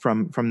odd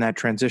from that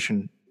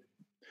transition.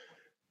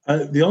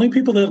 The only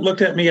people that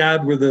looked at me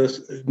odd were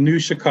the new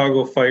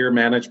Chicago Fire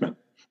management.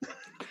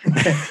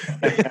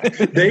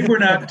 They were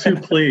not too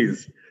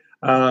pleased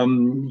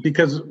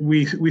because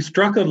we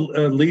struck a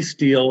lease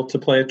deal to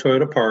play at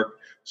Toyota Park.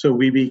 So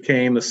we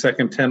became the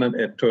second tenant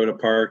at Toyota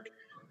Park.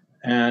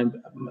 And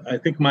I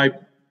think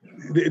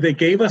they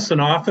gave us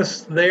an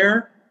office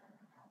there,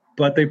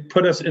 but they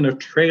put us in a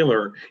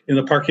trailer in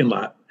the parking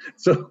lot.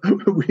 So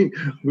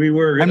we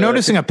were. I'm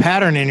noticing a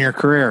pattern in your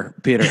career,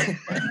 Peter.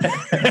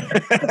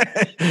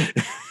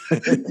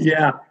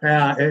 Yeah,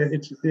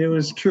 it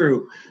was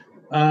true.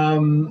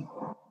 I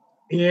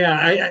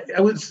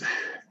was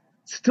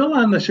still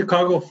on the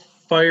Chicago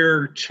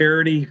Fire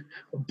charity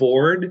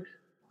board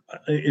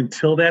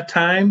until that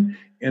time,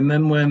 and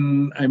then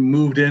when I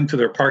moved into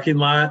their parking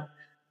lot,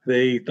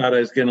 they thought I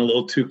was getting a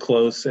little too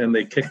close, and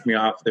they kicked me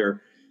off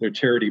their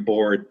charity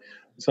board.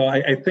 So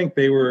I think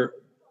they were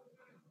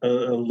a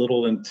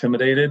little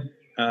intimidated,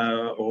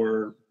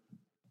 or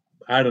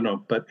I don't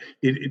know, but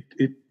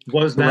it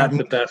was not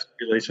the best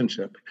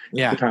relationship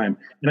at the time.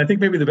 And I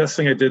think maybe the best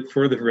thing I did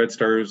for the Red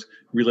Stars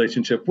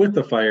relationship with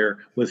the Fire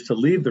was to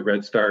leave the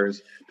Red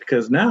Stars,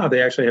 because now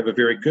they actually have a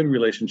very good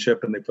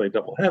relationship, and they play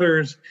double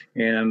headers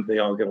and they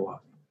all get along.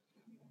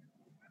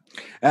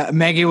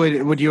 Maggie,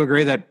 would you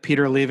agree that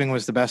Peter leaving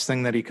was the best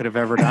thing that he could have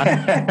ever done?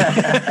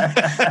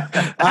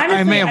 Honestly,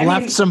 I may have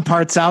left some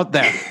parts out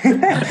there.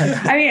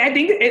 I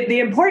think the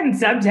important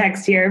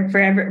subtext here for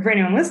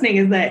anyone listening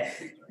is that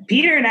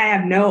Peter and I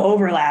have no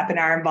overlap in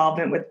our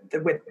involvement with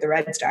the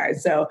Red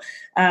Stars. So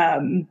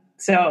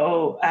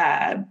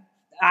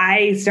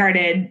I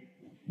started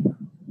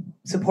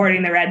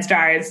supporting the Red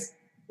Stars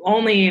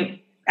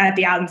only at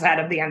the onset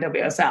of the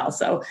NWSL.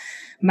 So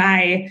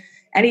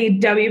any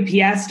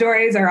WPS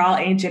stories are all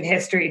ancient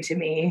history to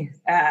me.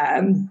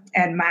 And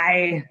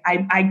I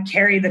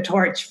carry the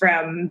torch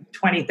from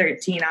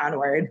 2013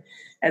 onward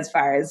as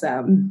far as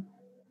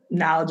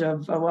knowledge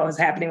of what was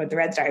happening with the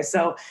Red Stars.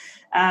 So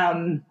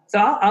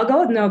I'll go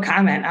with no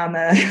comment on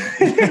the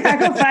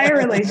Chicago Fire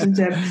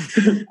relationship.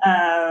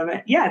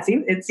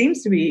 It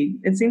seems to be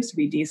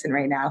decent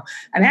right now.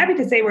 I'm happy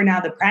to say we're now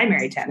the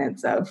primary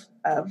tenants of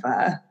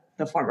the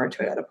former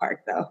Toyota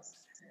Park, though.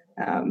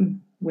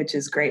 Which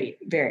is great.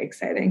 Very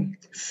exciting.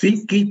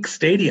 SeatGeek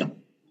Stadium.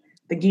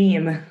 The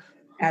game,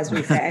 as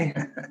we say.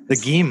 The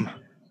game.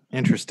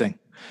 Interesting.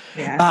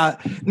 Yeah.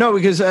 No,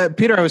 because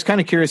Peter, I was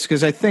kind of curious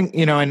because I think,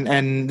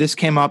 and this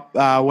came up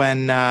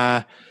when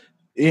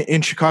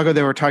in Chicago,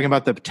 they were talking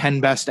about the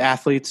 10 best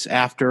athletes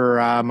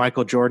after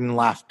Michael Jordan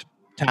left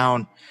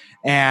town.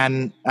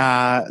 And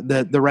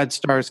the Red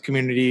Stars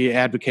community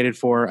advocated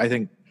for, I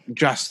think,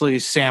 justly,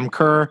 Sam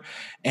Kerr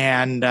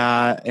and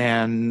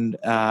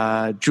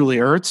Julie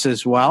Ertz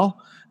as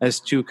well as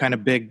two kind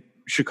of big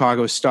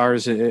Chicago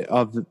stars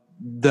of the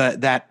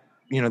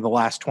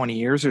last 20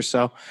 years or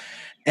so.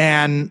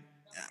 And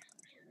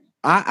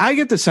I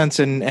get the sense,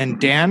 and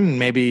Dan,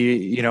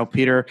 maybe,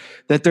 Peter,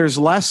 that there's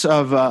less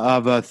of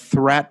a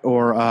threat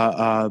or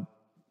a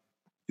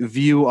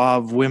view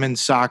of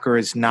women's soccer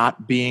as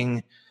not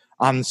being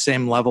on the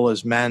same level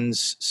as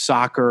men's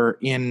soccer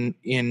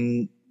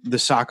in the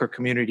soccer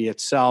community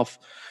itself,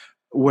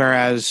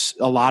 whereas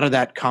a lot of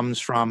that comes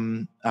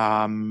from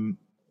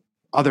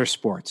other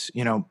sports.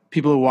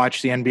 People who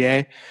watch the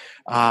NBA,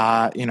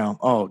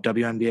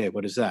 WNBA,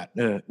 what is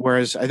that?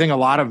 Whereas I think a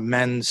lot of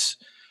men's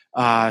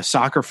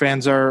soccer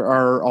fans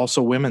are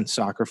also women's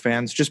soccer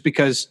fans, just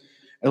because,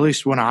 at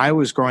least when I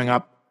was growing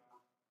up,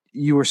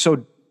 you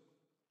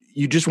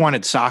just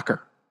wanted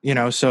soccer.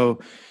 So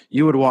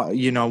you would,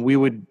 we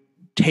would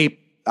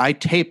I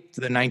taped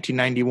the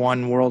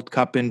 1991 World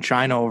Cup in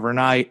China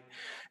overnight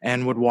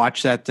and would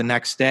watch that the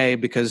next day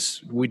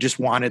because we just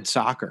wanted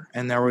soccer.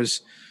 And there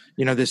was,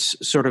 this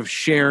sort of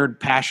shared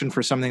passion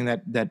for something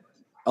that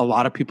a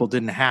lot of people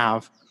didn't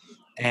have.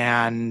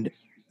 And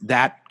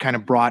that kind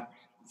of brought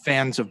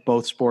fans of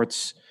both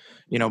sports,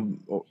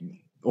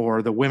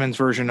 or the women's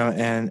version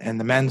and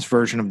the men's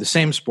version of the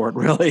same sport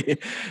really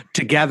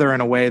together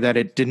in a way that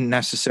it didn't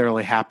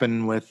necessarily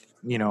happen with,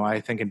 I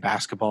think in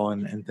basketball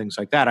and things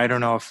like that. I don't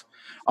know if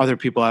other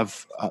people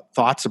have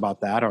thoughts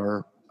about that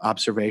or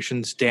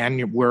observations.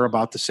 Dan, we're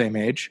about the same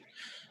age,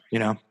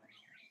 Yeah.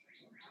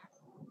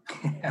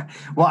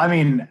 Well, I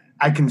mean,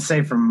 I can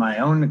say from my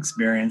own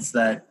experience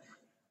that,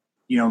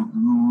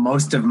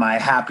 most of my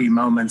happy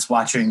moments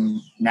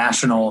watching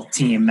national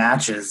team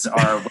matches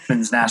are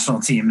women's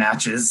national team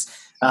matches,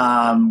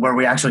 where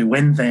we actually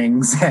win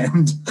things.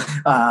 And,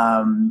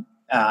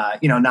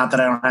 not that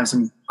I don't have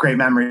some great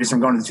memories from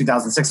going to the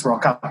 2006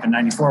 World Cup and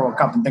 94 World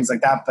Cup and things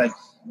like that. But,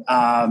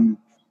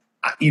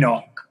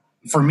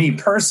 for me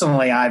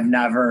personally, I've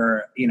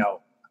never,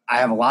 I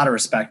have a lot of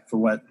respect for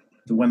what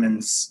the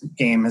women's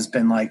game has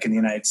been like in the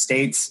United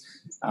States.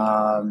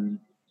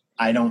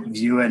 I don't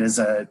view it as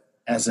a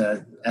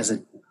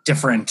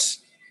different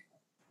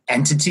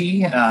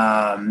entity.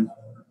 And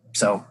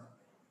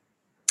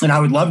I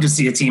would love to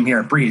see a team here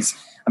at Breeze.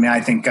 I mean,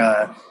 I think,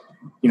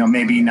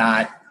 maybe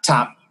not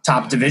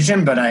top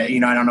division, but I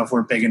don't know if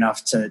we're big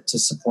enough to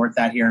support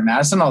that here in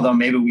Madison, although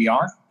maybe we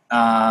are.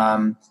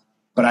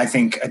 But I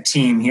think a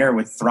team here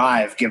would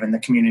thrive given the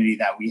community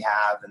that we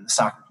have and the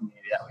soccer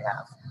community that we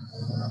have.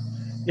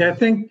 Yeah, I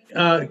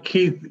think,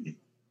 Keith,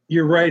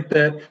 you're right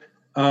that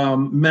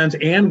men's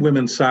and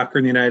women's soccer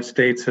in the United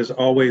States has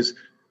always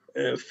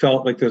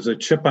felt like there's a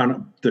chip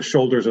on the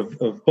shoulders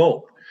of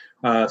both.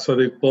 So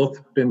they've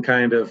both been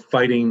kind of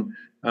fighting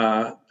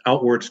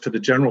outwards to the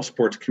general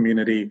sports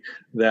community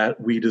that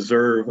we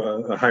deserve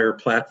a higher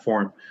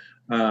platform.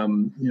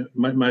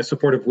 My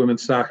support of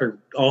women's soccer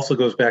also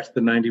goes back to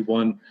the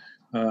 91,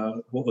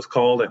 what was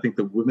called, I think,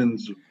 the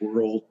Women's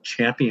World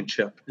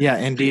Championship. Yeah,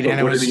 indeed. And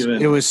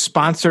it was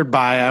sponsored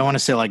by, I want to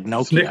say like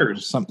Nokia.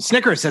 Snickers.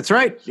 Snickers, that's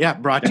right. Yeah,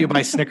 brought to you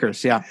by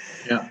Snickers, yeah.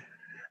 Yeah.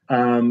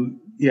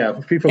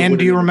 FIFA. And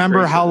do you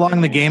remember how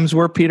long the games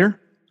were, Peter?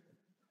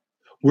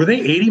 Were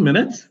they 80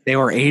 minutes? They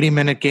were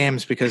 80-minute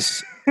games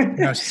because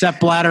Sepp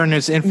Blatter in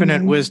his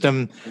infinite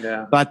wisdom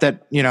thought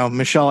that,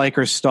 Michelle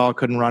Akers-Stahl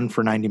couldn't run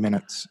for 90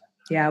 minutes.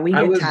 Yeah,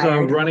 I was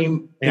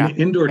running an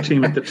indoor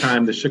team at the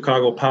time, the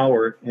Chicago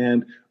Power,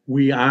 and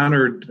we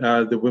honored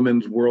the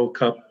Women's World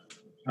Cup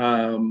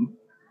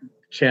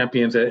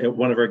champions at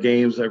one of our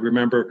games. I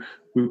remember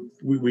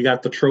we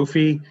got the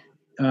trophy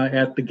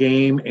at the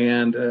game,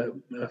 and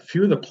a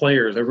few of the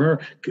players. I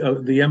remember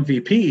the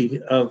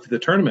MVP of the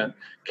tournament,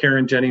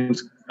 Karen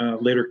Jennings,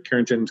 later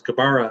Karen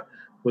Jennings-Kabara,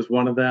 was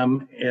one of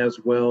them, as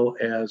well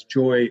as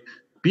Joy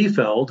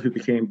Biefeld, who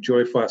became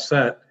Joy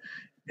Fawcett.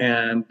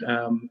 And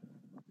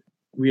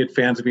we had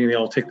fans being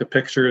able to take the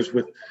pictures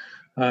with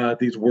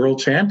these world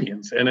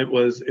champions, and it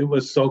was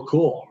so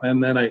cool.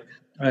 And then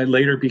I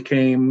later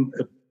became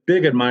a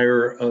big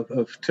admirer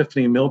of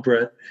Tiffany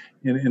Milbrett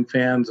and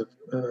fans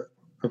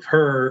of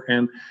her,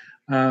 and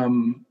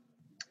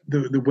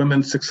the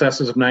women's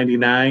successes of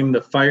 '99.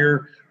 The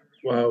Fire,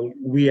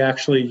 we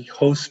actually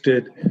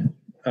hosted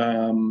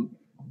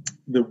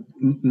the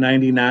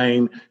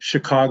 '99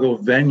 Chicago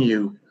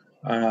venue.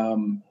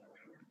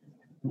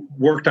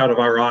 Worked out of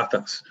our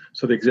office.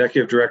 So the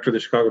executive director of the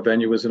Chicago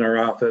venue was in our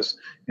office,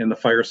 and the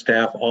Fire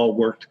staff all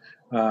worked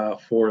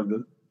for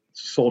the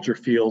Soldier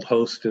Field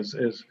host as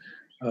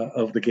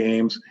of the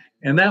games.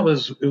 And it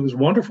was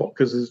wonderful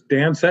because, as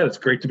Dan said, it's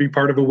great to be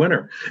part of a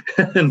winner.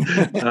 And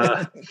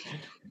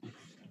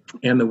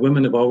the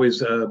women have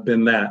always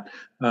been that.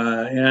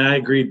 And I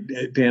agree,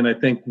 Dan, I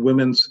think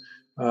women's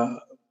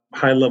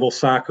high-level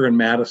soccer in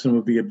Madison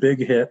would be a big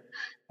hit.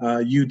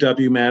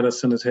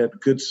 UW-Madison has had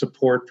good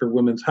support for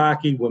women's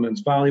hockey,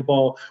 women's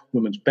volleyball,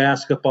 women's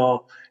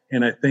basketball.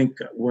 And I think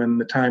when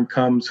the time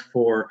comes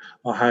for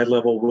a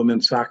high-level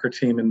women's soccer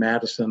team in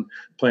Madison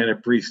playing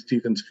at Breese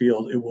Stevens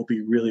Field, it will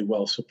be really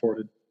well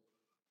supported.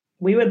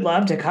 We would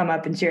love to come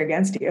up and cheer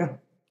against you.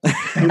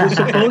 It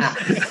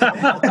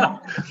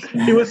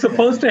was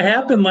supposed to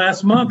happen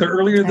last month or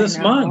earlier this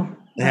month.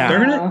 Yeah.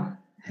 Darn it.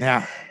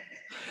 Yeah.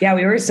 Yeah,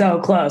 we were so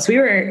close. We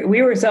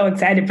were so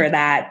excited for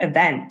that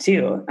event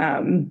too,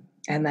 and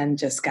then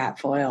just got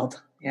foiled.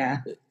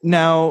 Yeah.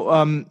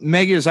 Now,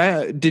 Maggie,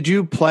 did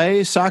you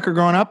play soccer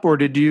growing up, or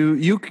did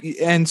you?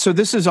 And so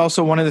this is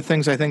also one of the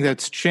things I think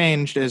that's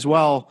changed as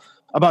well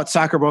about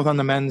soccer, both on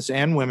the men's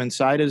and women's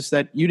side, is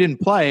that you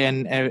didn't play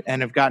and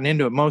have gotten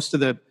into it. Most of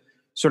the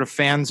sort of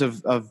fans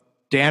of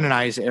Dan and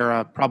I's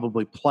era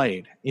probably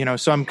played.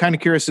 So I'm kind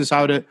of curious as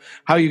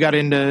how you got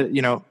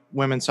into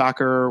women's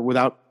soccer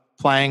without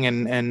playing,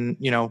 and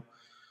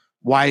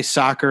why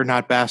soccer,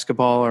 not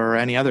basketball or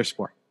any other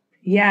sport?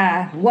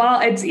 Yeah. Well,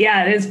 it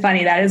is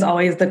funny. That is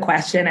always the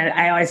question. And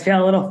I always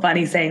feel a little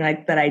funny saying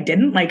like that I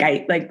didn't,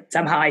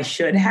 somehow I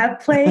should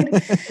have played.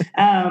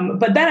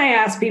 But then I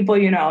ask people,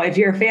 if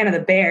you're a fan of the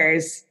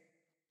Bears,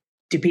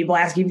 do people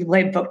ask you if you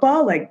played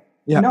football?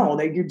 No,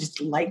 you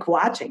just like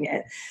watching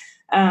it.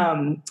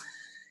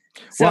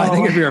 So, well, I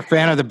think if you're a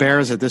fan of the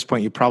Bears at this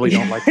point, you probably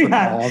don't like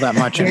football all that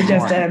much anymore. You're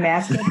just a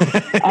mascot.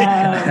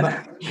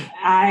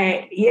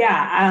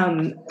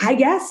 I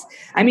guess.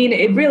 I mean,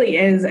 it really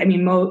is. I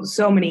mean,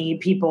 so many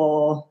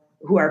people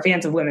who are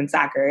fans of women's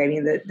soccer. I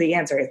mean, the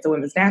answer is the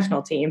women's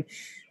national team.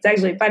 It's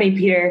actually funny.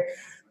 Peter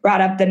brought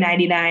up the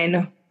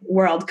 '99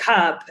 World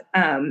Cup,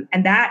 and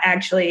that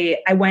actually,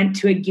 I went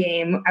to a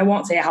game. I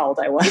won't say how old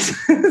I was.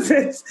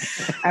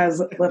 I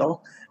was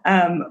little.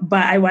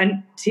 But I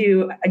went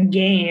to a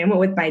game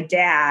with my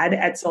dad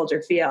at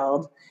Soldier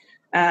Field,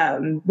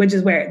 which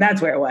is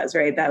that's where it was,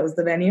 right? That was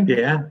the venue.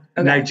 Yeah.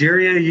 Okay.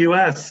 Nigeria,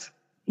 US.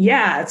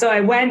 Yeah. So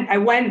I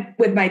went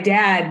with my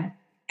dad,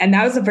 and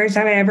that was the first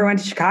time I ever went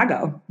to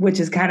Chicago, which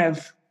is kind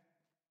of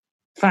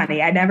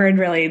funny. I never had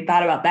really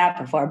thought about that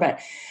before, but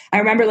I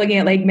remember looking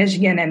at Lake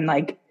Michigan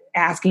and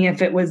asking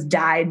if it was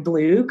dyed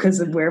blue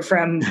because we're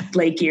from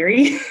Lake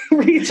Erie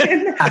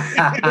region,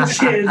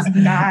 which is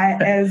not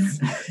as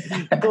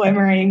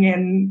glimmering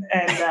and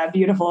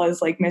beautiful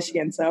as Lake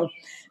Michigan. So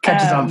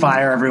catches on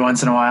fire every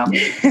once in a while.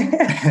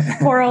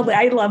 Poor old,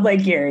 I love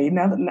Lake Erie.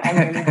 Nothing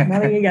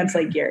against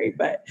Lake Erie,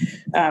 but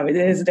it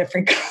is a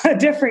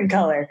different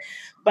color.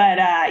 But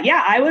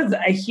I was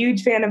a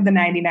huge fan of the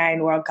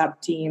 '99 World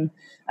Cup team.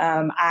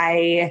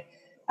 I'll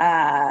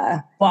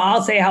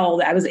say how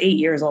old I was. 8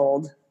 years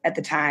old at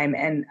the time.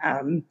 And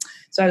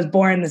so I was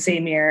born the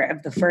same year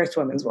of the first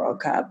Women's World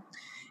Cup.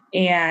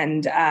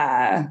 And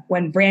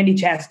when Brandi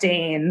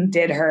Chastain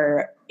did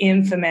her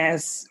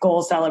infamous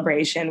goal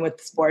celebration with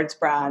the sports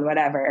bra and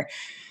whatever,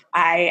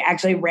 I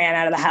actually ran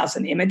out of the house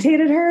and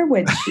imitated her,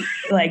 which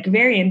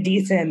very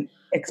indecent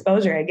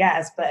exposure, I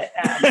guess, but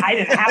I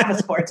didn't have a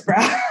sports bra.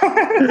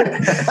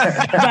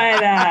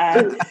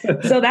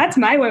 But so that's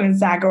my women's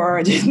soccer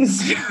origin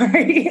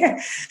story.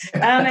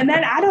 And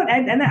then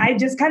I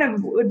just kind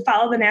of would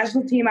follow the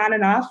national team on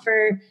and off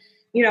for,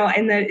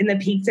 in the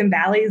peaks and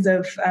valleys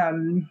of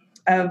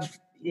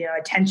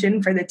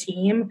attention for the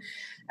team.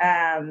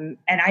 And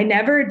I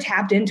never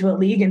tapped into a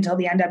league until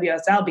the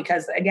NWSL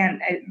because,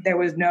 again, there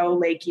was no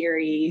Lake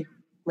Erie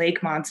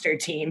Lake Monster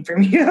team for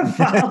me to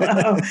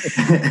follow.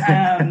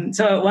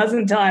 So it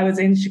wasn't until I was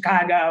in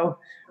Chicago,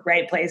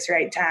 right place,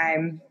 right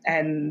time,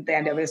 and the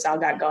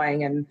NWSL got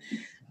going. And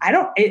I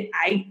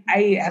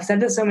have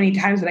said this so many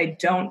times, but I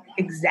don't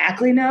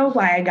exactly know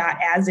why I got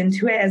as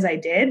into it as I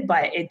did,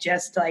 but it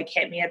just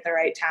hit me at the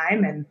right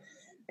time. And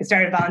I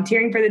started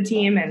volunteering for the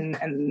team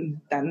and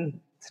then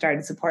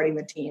started supporting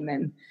the team,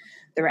 and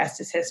the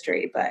rest is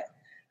history. But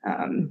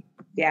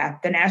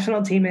the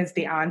national team is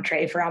the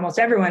entree for almost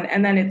everyone.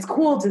 And then it's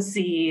cool to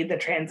see the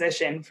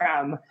transition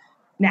from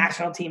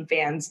national team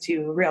fans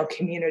to real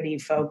community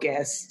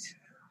focused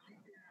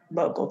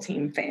local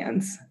team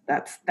fans.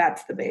 That's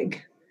the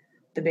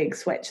big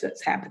switch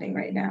that's happening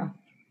right now.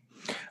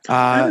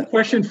 I have a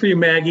question for you,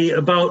 Maggie,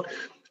 about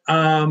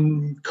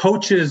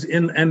coaches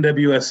in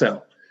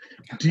NWSL.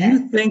 Do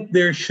you think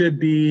there should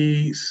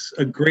be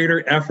a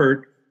greater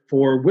effort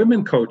for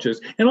women coaches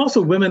and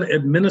also women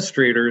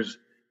administrators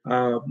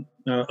of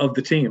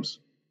the teams?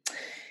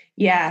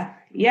 Yeah.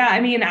 I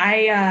mean,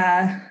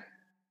 I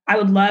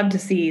would love to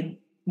see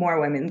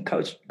more women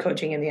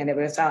coaching in the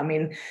NWSL. I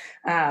mean,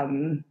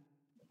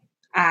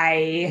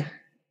 I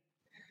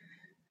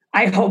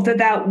hope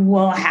that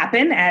will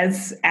happen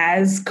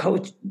as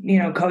coach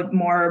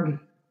more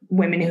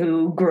women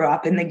who grew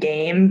up in the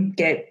game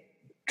get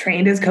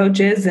trained as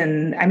coaches.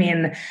 And I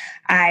mean,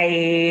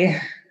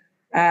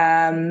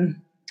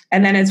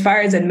 and then as far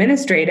as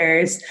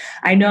administrators,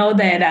 I know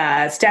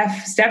that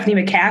Stephanie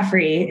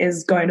McCaffrey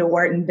is going to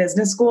Wharton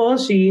Business School.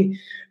 She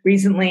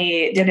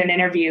recently did an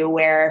interview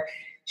where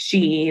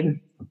she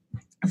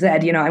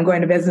said, I'm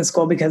going to business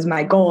school because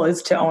my goal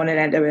is to own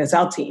an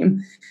NWSL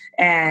team.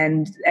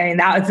 And I mean,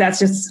 that's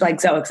just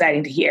so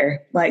exciting to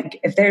hear.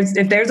 If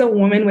there's a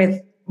woman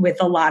with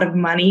a lot of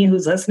money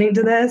who's listening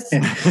to this,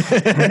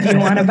 if you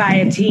want to buy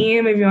a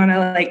team, if you want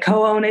to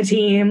co-own a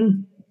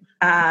team,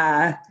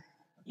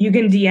 you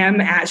can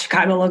DM at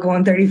Chicago Local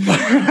 134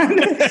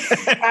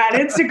 on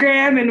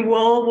Instagram, and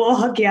we'll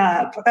hook you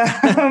up.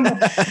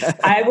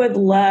 I would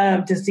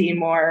love to see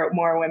more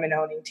women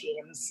owning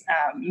teams,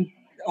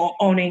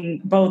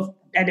 owning both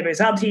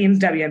NWSL teams,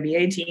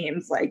 WNBA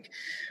teams.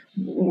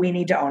 We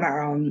need to own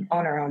our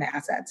own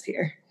assets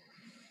here.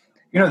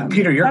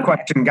 Peter, your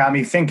question got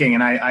me thinking,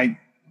 and I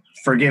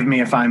forgive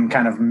me if I'm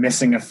kind of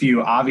missing a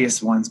few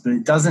obvious ones, but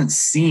it doesn't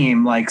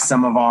seem like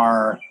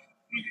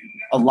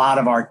a lot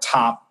of our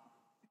top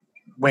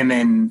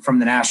women from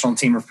the national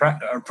team or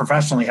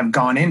professionally have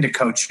gone into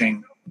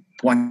coaching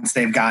once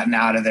they've gotten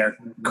out of their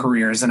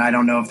careers. And I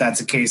don't know if that's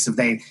a case of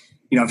if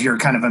you're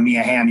kind of a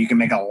Mia Hamm, you can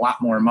make a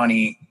lot more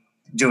money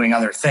doing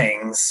other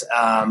things.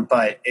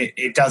 But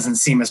it doesn't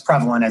seem as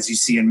prevalent as you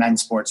see in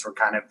men's sports where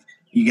kind of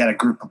you get a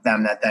group of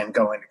them that then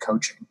go into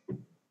coaching?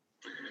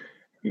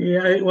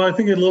 Yeah, well, I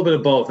think a little bit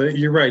of both.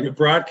 You're right.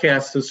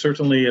 Broadcast has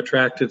certainly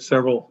attracted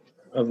several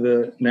of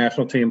the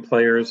national team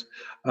players.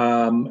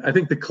 I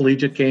think the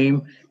collegiate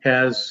game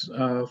has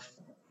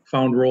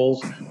found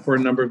roles for a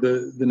number of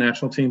the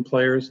national team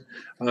players.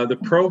 The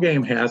pro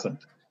game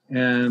hasn't.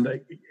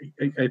 And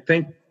I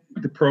think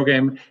the pro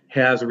game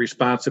has a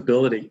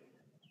responsibility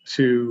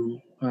to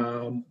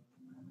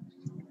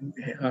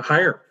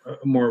hire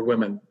more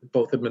women,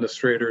 both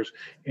administrators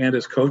and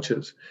as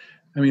coaches.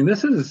 I mean,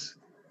 this is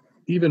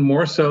even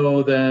more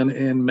so than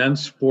in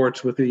men's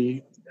sports with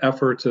the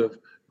efforts of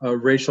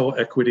racial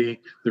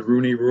equity, the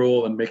Rooney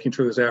Rule, and making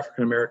sure there's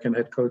African-American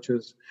head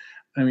coaches.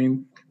 I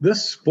mean,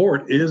 this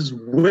sport is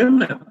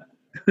women,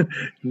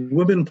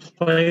 women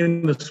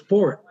playing the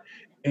sport.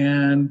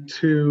 And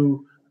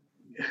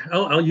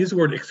I'll use the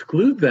word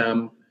exclude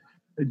them,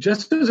 it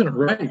just isn't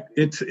right.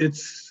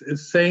 It's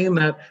saying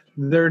that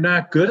they're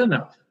not good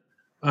enough.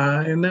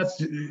 And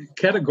that's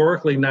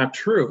categorically not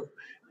true.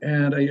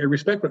 And I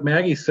respect what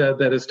Maggie said,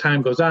 that as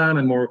time goes on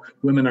and more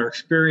women are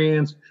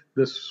experienced,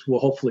 this will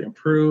hopefully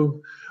improve.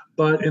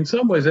 But in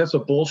some ways, that's a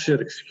bullshit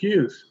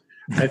excuse.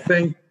 I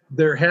think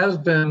there has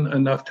been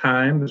enough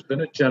time. There's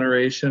been a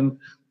generation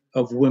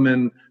of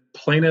women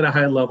playing at a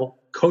high level,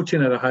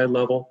 coaching at a high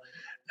level.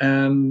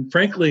 And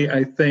frankly,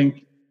 I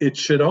think it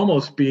should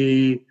almost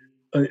be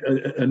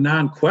a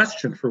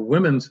non-question for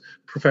women's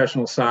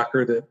professional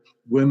soccer that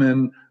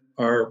women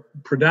are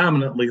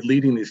predominantly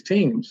leading these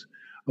teams.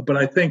 But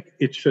I think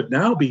it should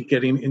now be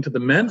getting into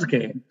the men's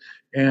game.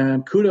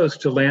 And kudos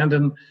to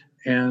Landon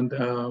and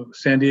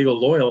San Diego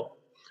Loyal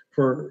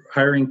for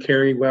hiring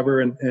Carrie Weber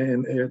and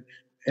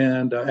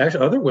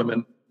actually other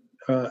women,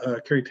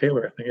 Carrie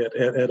Taylor, I think,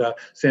 at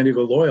San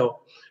Diego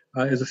Loyal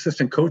as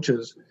assistant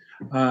coaches.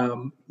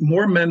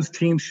 More men's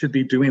teams should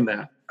be doing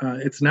that.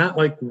 It's not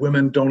like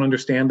women don't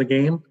understand the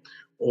game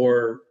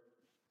or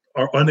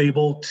are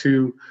unable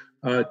to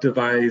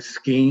devise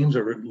schemes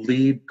or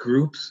lead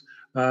groups.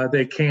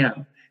 They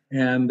can.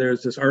 And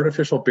there's this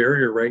artificial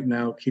barrier right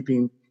now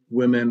keeping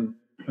women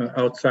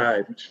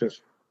outside, which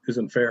just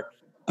isn't fair.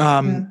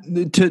 I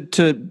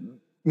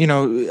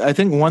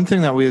think one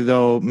thing that we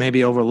though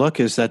maybe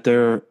overlook is that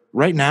there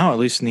right now, at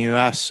least in the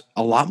U.S.,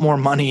 a lot more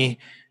money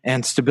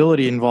and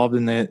stability involved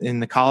in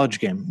the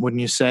college game,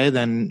 wouldn't you say,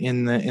 than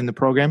in the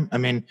pro game? I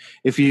mean,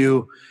 if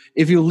you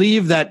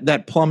leave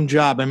that plum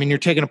job, I mean, you're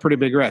taking a pretty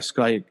big risk.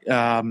 Like,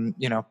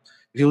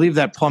 if you leave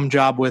that plum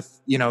job with,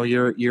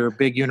 your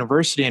big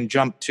university and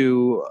jump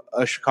to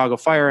a Chicago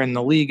Fire and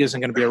the league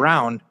isn't going to be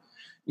around,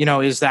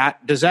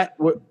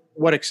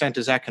 what extent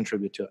does that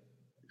contribute to it?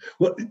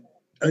 Well,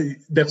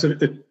 that's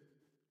a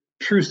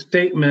true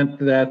statement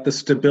that the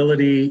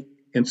stability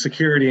and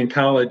security in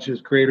college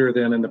is greater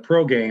than in the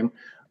pro game,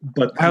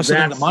 but that's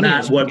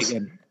not what's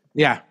good.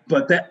 Yeah.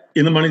 But that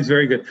in the money is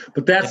very good,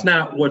 but that's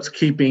not what's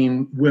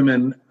keeping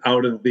women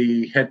out of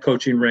the head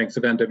coaching ranks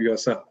of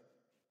NWSL.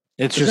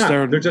 It's just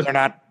they're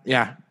not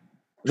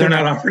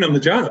offering them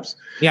the jobs.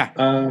 Yeah.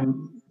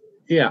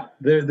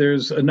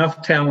 There's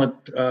enough talent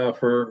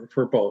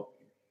for both.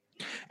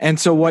 And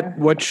so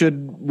what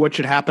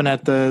should happen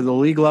at the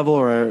league level,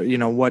 or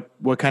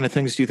what kind of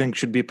things do you think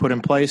should be put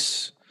in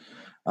place?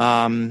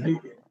 I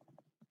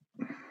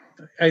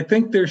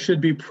think there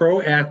should be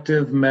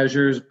proactive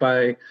measures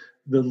by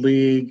the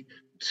league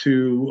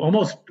to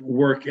almost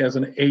work as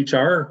an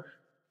HR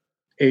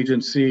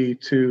agency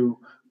to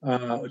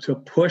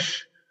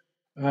push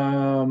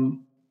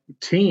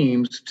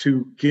teams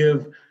to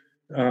give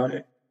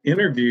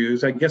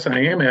interviews. I guess I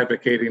am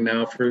advocating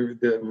now for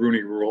the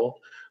Rooney Rule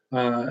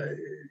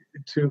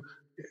to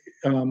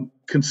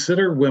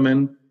consider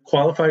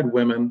qualified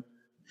women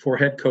for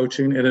head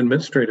coaching and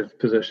administrative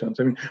positions.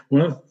 I mean,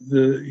 one of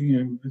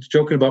it's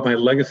joking about my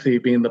legacy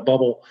being the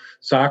bubble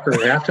soccer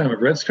halftime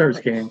of Red Stars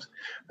games.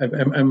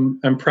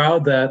 I'm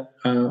proud that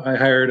I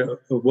hired a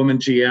woman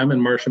GM in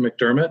Marcia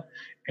McDermott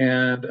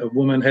and a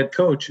woman head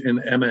coach in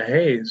Emma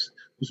Hayes,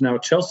 who's now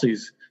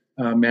Chelsea's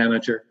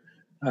manager.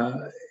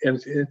 At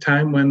a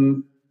time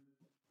when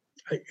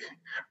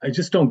I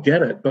just don't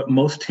get it, but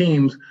most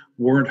teams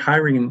weren't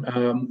hiring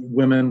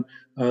women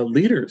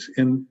leaders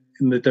in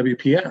the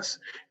WPS.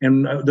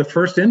 And the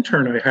first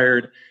intern I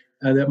hired,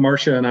 that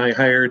Marcia and I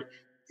hired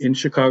in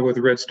Chicago with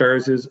the Red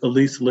Stars, is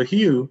Elise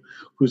LaHue,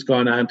 who's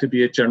gone on to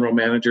be a general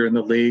manager in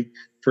the league,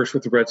 first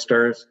with the Red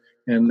Stars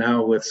and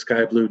now with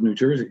Sky Blue New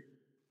Jersey.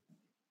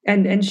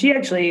 And she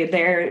actually,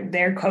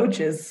 their coach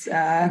is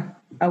a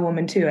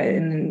woman too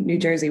in New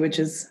Jersey, which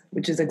is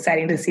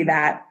exciting to see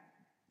that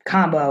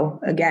combo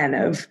again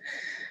of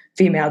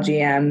female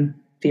GM,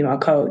 female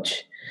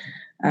coach.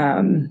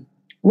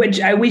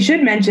 We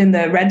should mention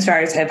the Red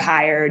Stars have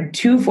hired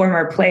 2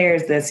 former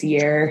players this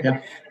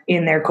year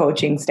in their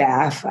coaching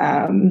staff,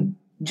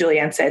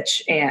 Julianne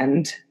Sitch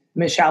and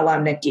Michelle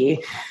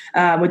Lomnicki,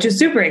 which is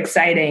super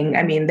exciting.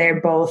 I mean,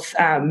 they're both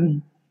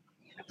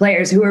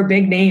players who are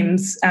big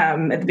names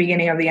at the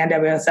beginning of the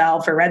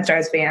NWSL for Red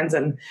Stars fans,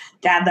 and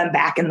to have them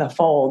back in the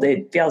fold,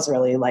 it feels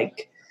really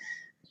like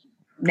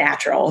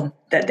natural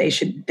that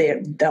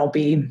they'll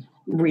be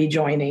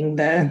rejoining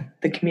the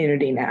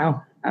community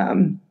now.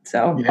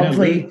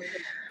 Hopefully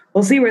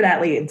we'll see where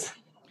that leads.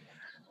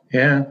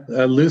 Yeah.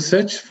 Lou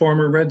Sitch,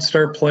 former Red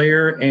Star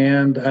player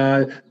and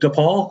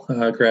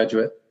DePaul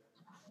graduate.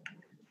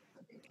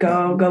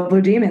 Go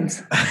Blue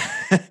Demons.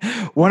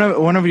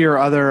 One of your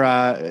other,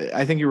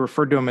 I think you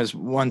referred to him as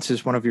one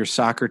of your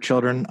soccer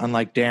children,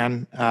 unlike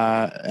Dan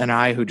and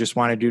I, who just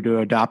wanted you to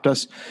adopt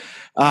us,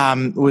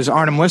 was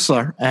Arnim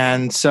Whistler.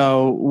 And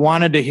so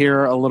wanted to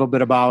hear a little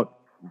bit about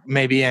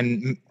maybe,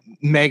 and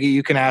Maggie,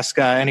 you can ask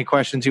any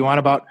questions you want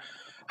about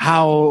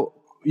how,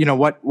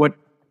 what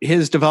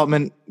his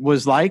development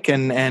was like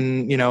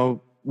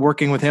and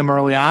working with him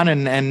early on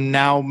and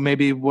now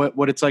maybe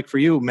what it's like for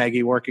you,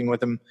 Maggie, working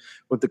with him,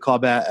 with the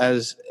club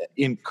as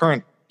in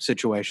current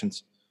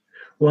situations.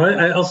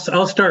 Well,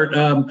 I'll start.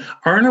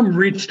 Arnim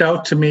reached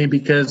out to me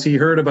because he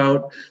heard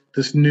about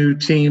this new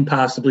team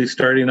possibly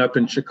starting up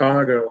in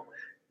Chicago.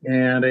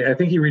 And I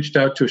think he reached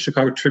out to a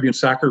Chicago Tribune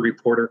soccer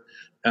reporter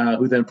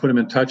who then put him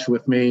in touch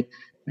with me.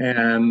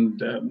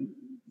 And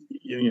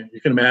you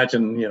can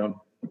imagine,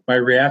 my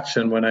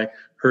reaction when I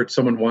heard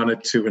someone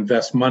wanted to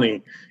invest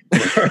money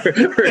for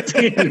a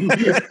team.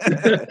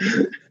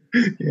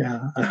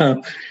 Yeah.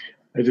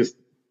 I just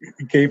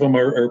gave him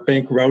our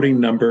bank routing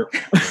number.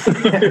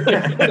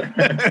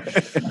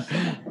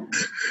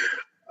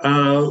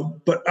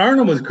 But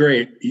Arnim was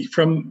great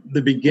from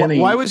the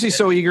beginning. Why was he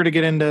so eager to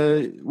get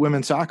into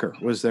women's soccer?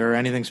 Was there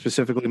anything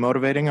specifically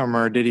motivating him,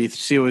 or did he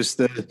see it was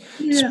the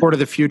sport of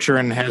the future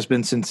and has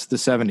been since the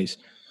 70s?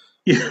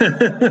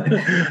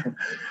 Yeah,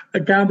 a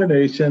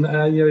combination.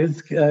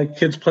 His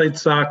kids played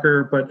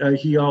soccer, but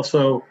he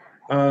also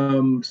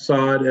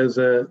saw it as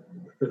a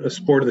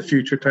sport of the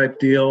future type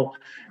deal,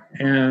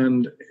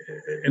 and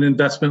an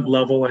investment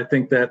level. I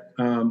think that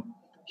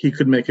he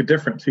could make a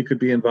difference. He could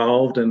be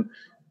involved, and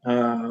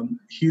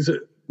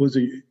was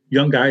a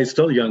young guy. He's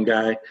still a young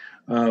guy,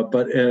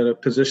 but at a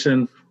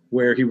position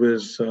where he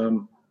was,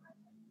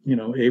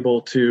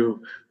 able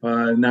to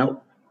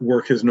not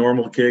work his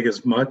normal gig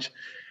as much.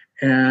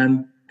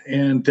 And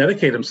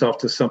dedicate himself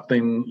to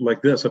something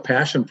like this, a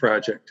passion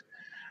project.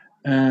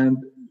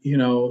 And,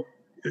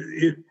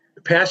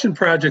 passion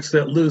projects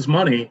that lose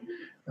money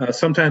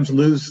sometimes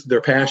lose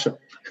their passion.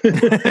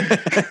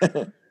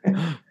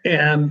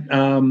 And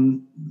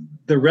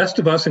the rest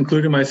of us,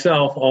 including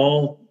myself,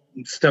 all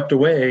stepped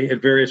away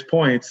at various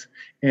points.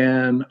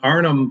 And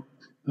Arnim,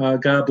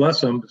 God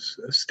bless him,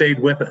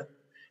 stayed with it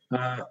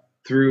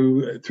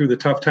through the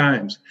tough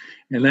times.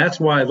 And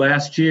that's why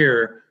last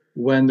year,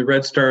 when the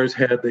Red Stars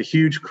had the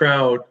huge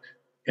crowd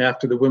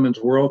after the Women's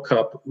World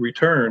Cup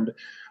returned,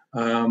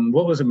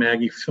 what was it,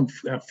 Maggie? Some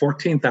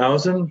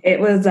 14,000? It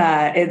was.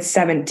 It's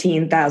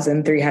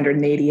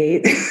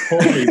 17,388.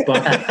 Holy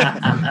buck!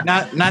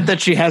 Not that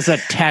she has a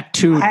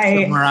tattoo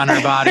somewhere on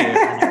her body.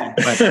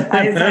 But.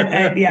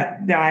 I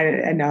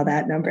know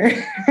that number.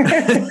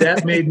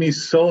 That made me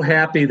so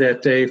happy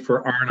that day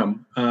for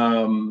Arnim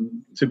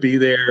to be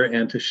there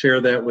and to share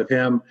that with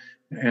him,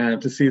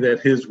 and to see that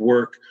his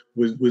work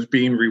was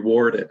being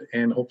rewarded,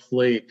 and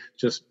hopefully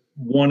just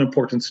one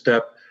important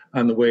step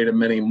on the way to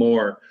many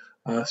more.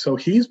 So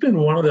he's been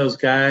one of those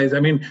guys. I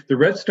mean, the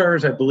Red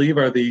Stars, I believe,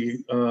 are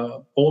the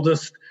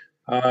oldest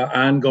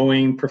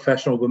ongoing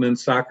professional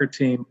women's soccer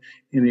team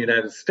in the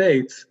United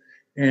States.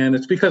 And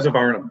it's because of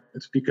Arnim.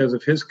 It's because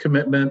of his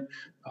commitment.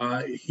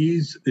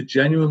 He's a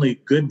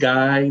genuinely good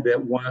guy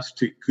that wants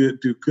to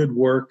do good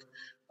work.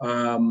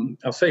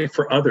 I'll say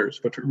for others,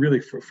 but really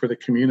for the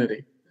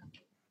community.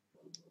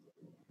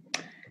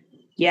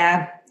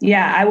 Yeah,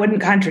 I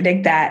wouldn't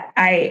contradict that.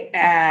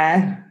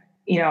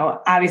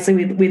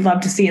 Obviously we'd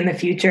love to see in the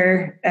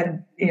future, a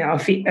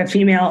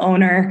female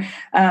owner,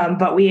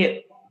 but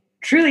we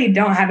truly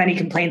don't have any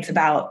complaints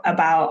about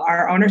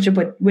our ownership,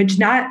 which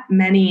not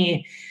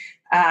many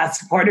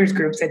supporters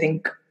groups, I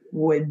think,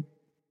 would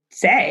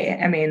say.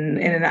 I mean,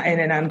 in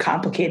an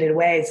uncomplicated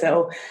way.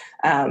 So,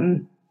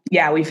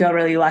 we feel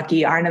really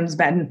lucky. Arnim's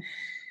been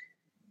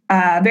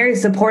very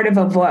supportive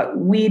of what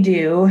we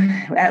do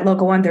at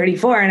Local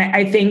 134. And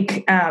I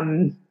think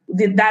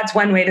that's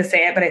one way to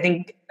say it, but I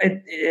think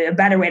a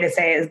better way to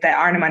say it is that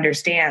Arnim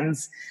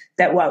understands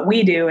that what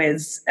we do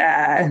is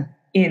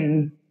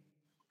in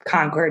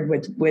concord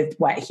with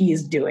what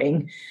he's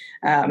doing,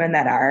 and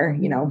that our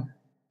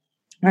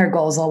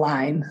goals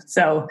align.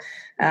 So,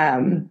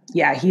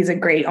 he's a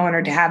great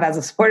owner to have as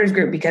a supporters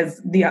group, because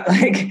the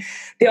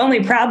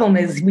only problem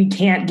is we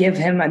can't give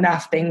him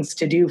enough things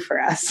to do for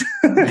us.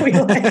 We're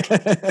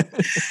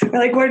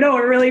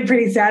really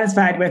pretty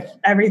satisfied with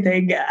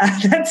everything.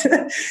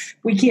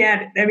 We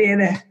can't. I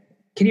mean,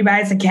 can you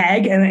buy us a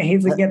keg? And he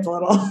gets a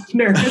little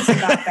nervous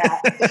about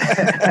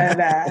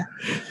that.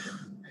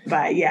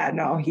 But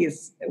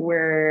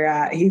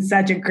he's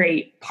such a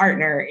great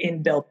partner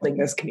in building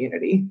this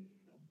community.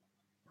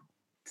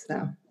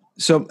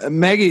 So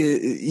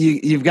Maggie,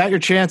 you've got your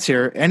chance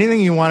here.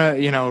 Anything you want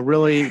to,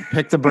 really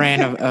pick the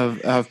brain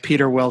of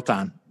Peter Wilt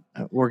on?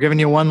 We're giving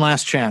you one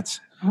last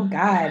chance. Oh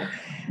God.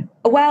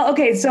 Well,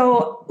 okay,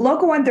 so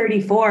Local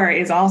 134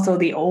 is also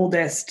the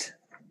oldest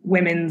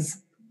women's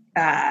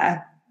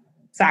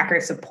soccer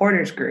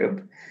supporters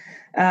group.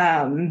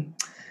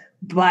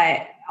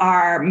 But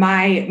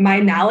my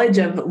knowledge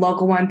of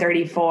Local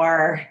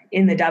 134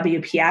 in the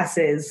WPS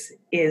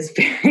is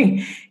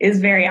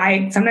very.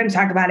 I sometimes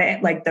talk about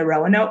it like the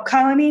Roanoke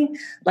colony.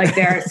 Like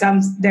there are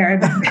some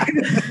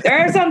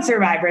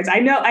survivors. I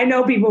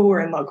know people who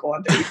were in Local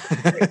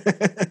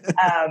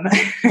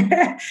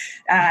 134.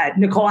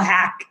 Nicole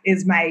Hack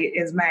is my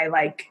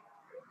like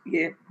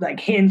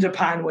hinge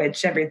upon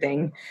which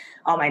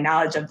all my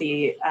knowledge of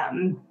the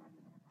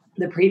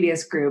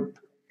previous group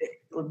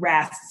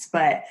rests.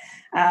 But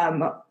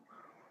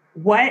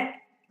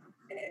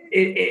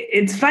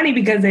it's funny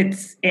because it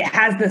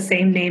has the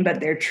same name,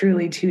 but they're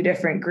truly two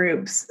different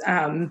groups.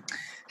 Do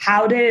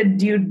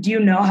you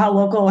know how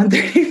Local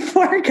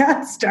 134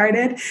 got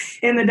started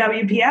in the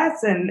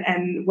WPS,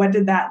 and what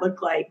did that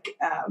look like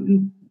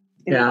in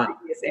the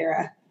previous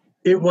era?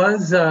 It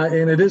was,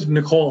 and it is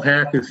Nicole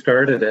Hack who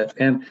started it,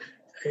 and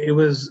it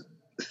was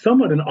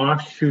somewhat an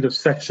offshoot of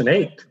Section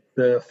 8,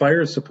 the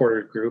fire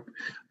supporter group.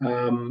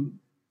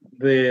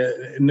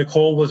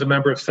 Nicole was a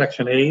member of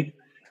Section 8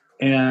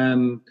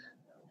 and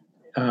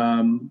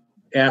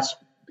asked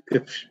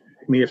if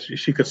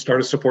she could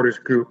start a supporters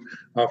group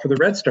for the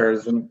Red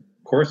Stars, and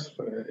of course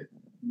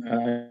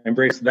I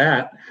embraced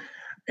that.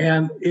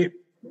 And it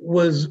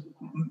was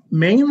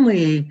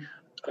mainly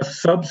a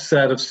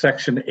subset of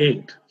Section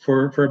 8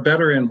 for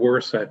better and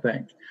worse, I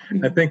think.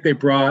 I think they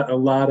brought a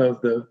lot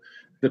of the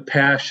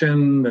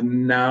passion, the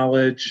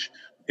knowledge,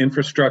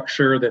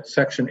 infrastructure that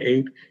Section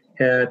 8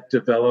 had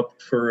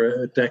developed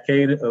for a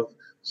decade of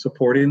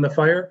supporting the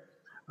fire,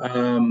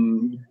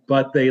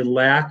 but they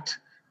lacked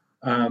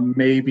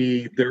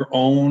maybe their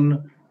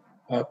own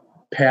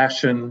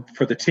passion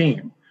for the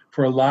team.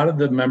 For a lot of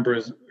the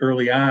members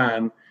early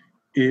on,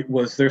 it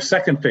was their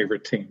second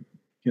favorite team.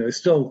 They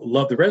still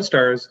love the Red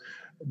Stars,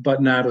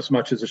 but not as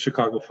much as the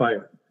Chicago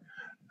Fire.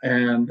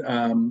 And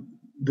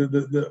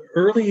the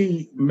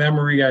early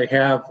memory I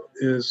have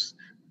is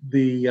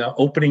the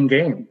opening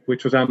game,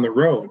 which was on the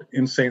road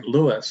in St.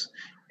 Louis.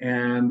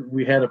 And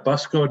we had a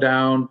bus go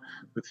down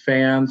with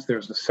fans.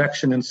 There's a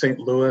section in St.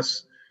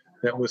 Louis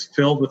that was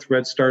filled with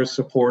Red Stars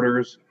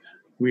supporters.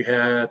 We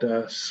had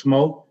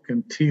smoke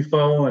and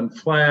tifo and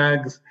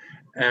flags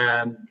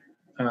and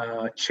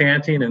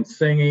chanting and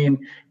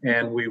singing,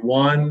 and we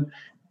won,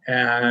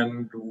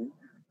 and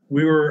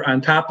we were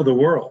on top of the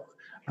world.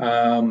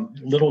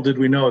 Little did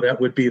we know that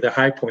would be the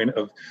high point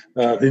of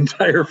the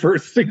entire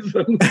first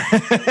season.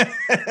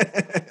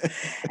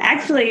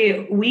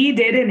 Actually, we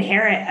did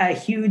inherit a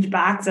huge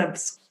box of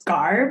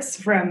scarves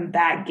from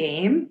that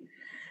game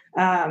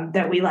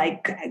that we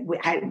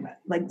had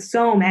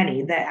so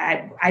many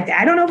that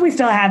I don't know if we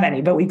still have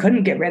any, but we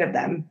couldn't get rid of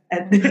them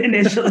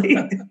initially.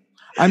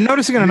 I'm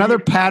noticing another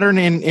pattern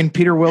in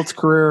Peter Wilt's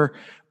career: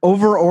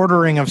 over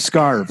ordering of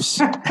scarves.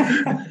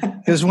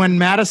 Because when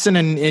Madison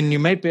and you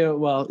might be,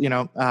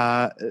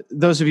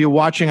 those of you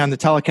watching on the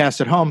telecast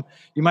at home,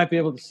 you might be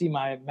able to see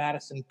my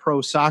Madison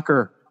Pro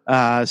Soccer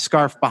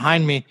scarf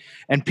behind me.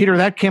 And Peter,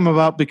 that came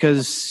about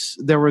because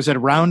there was a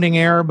rounding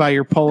error by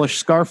your Polish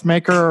scarf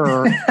maker,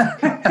 or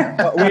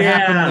what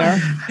happened there?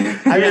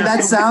 I mean,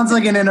 that sounds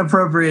like an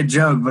inappropriate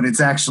joke, but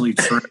it's actually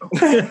true.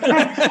 Dan,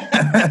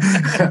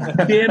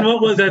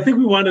 I think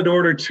we wanted to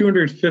order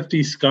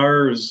 250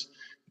 scarves.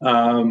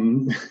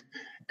 And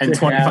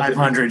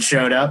 2,500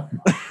 showed up.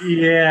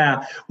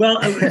 Yeah.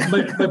 Well,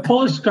 my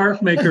Polish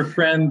scarf maker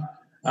friend,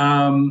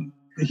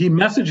 he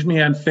messaged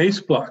me on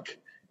Facebook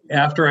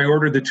after I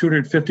ordered the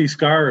 250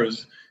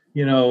 scarves.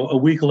 A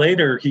week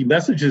later, he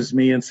messages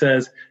me and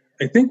says,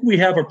 "I think we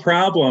have a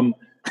problem.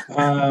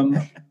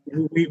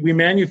 We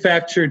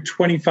manufactured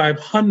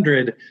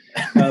 2,500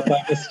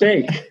 by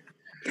mistake."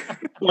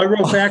 Well, I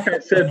wrote back, I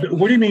said,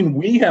 "What do you mean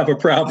we have a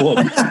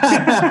problem?"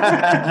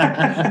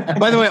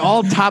 By the way,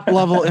 all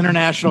top-level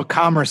international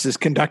commerce is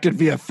conducted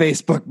via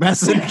Facebook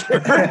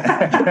Messenger.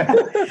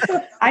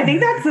 I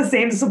think that's the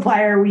same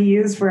supplier we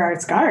use for our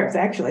scarves,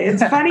 actually.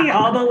 It's funny,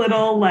 all the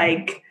little,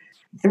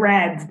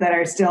 threads that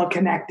are still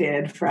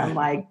connected from,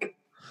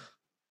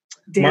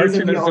 days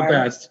Martin of is the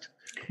best.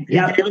 He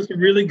gave us a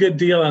really good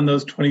deal on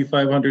those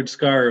 2,500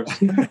 scarves.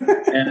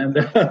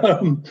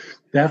 And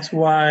that's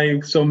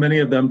why so many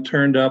of them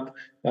turned up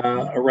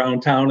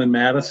around town in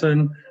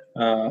Madison,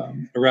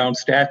 around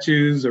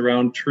statues,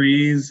 around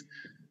trees,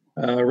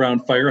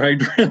 around fire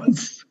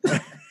hydrants.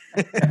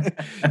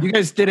 You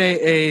guys did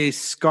a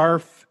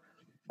scarf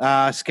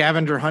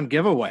scavenger hunt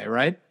giveaway,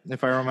 right?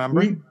 If I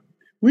remember.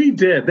 We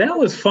did. That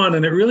was fun,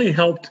 and it really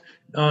helped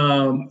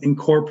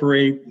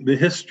incorporate the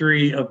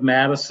history of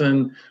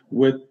Madison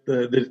with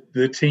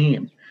the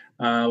team.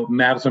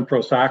 Madison Pro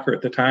Soccer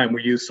at the time,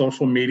 we used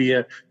social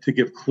media to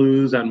give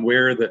clues on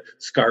where the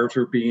scarves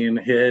were being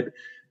hidden,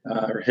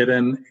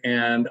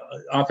 and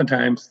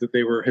oftentimes that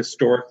they were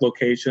historic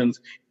locations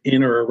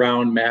in or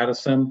around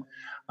Madison.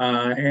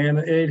 And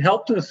it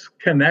helped us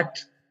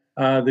connect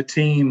the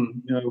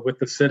team with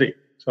the city.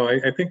 So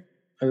I think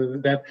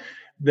that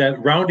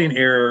that rounding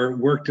error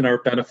worked in our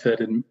benefit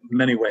in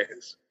many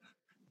ways.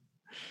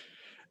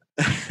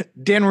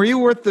 Dan, were you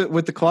with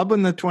the club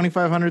when the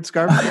 2,500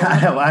 scarf?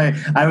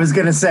 I was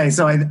going to say,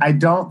 so I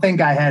don't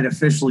think I had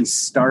officially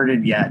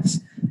started yet,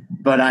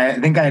 but I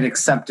think I had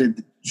accepted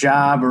the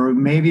job, or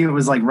maybe it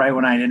was like right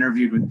when I had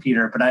interviewed with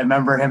Peter. But I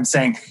remember him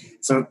saying,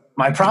 so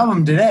my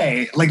problem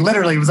today, like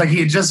literally, it was like he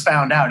had just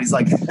found out. He's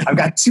like, I've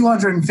got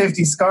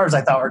 250 scarves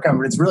I thought were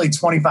coming. It's really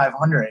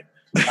 2,500.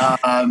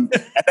 And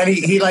then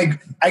he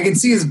like, I could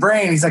see his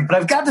brain. He's like, but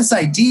I've got this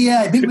idea.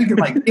 I think we could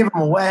like give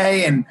them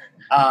away. And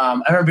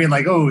I remember being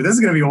like, oh, this is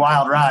going to be a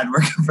wild ride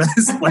working for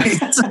this place.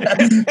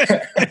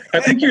 I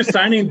think your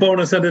signing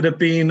bonus ended up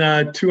being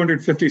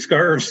 250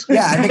 scarves.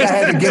 Yeah, I think I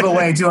had to give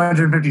away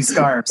 250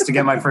 scarves to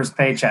get my first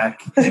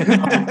paycheck.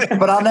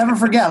 But I'll never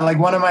forget, like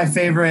one of my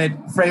favorite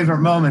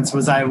moments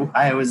was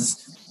I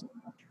was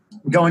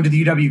going to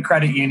the UW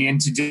Credit Union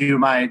to do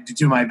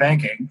my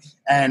banking,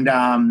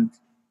 and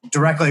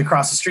directly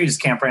across the street is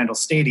Camp Randall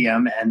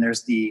Stadium, and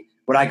there's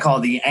what I call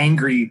the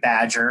angry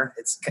badger.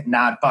 It's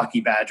not Bucky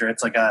Badger.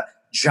 It's like a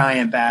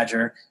giant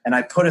badger. And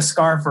I put a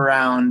scarf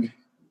around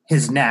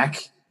his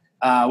neck,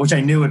 which I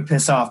knew would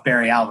piss off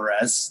Barry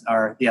Alvarez,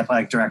 the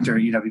athletic director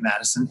at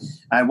UW-Madison.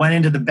 I went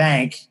into the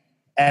bank,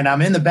 and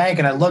I'm in the bank,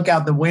 and I look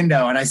out the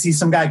window, and I see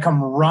some guy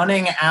come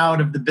running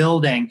out of the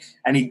building,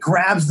 and he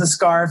grabs the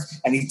scarf,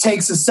 and he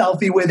takes a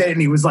selfie with it,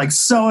 and he was like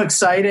so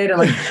excited. And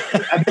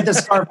like, I bet the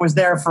scarf was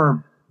there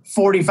for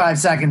 45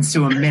 seconds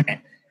to a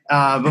minute.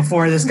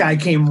 Before this guy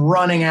came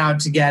running out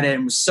to get it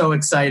and was so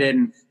excited.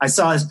 And I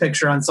saw his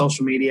picture on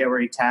social media where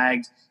he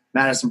tagged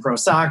Madison Pro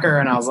Soccer,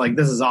 and I was like,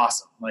 this is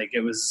awesome. Like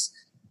it was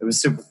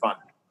super fun.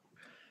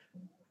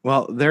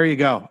 Well, there you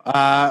go.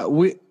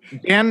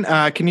 Dan,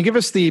 can you give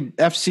us the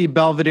FC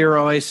Belvedere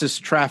Oasis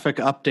traffic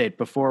update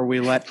before we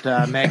let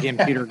Maggie and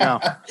Peter go?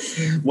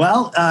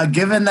 Well,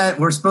 given that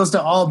we're supposed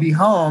to all be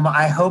home,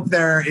 I hope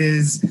there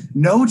is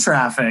no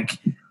traffic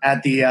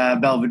at the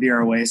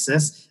Belvedere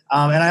Oasis.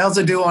 And I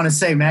also do want to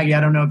say, Maggie,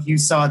 I don't know if you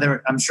saw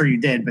there, I'm sure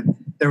you did, but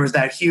there was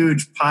that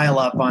huge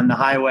pileup on the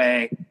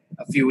highway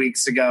a few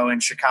weeks ago in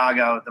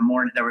Chicago.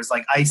 There was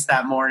like ice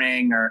that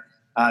morning, or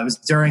it was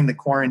during the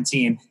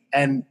quarantine.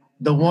 And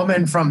the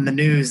woman from the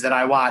news that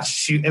I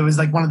watched, it was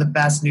like one of the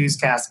best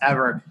newscasts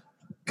ever,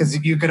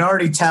 because you could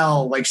already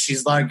tell, like,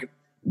 she's like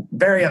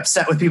very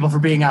upset with people for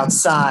being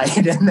outside,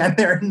 and then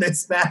they're in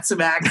this massive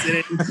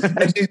accident.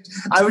 And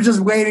I was just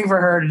waiting for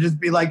her to just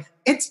be like,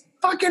 it's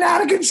fucking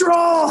out of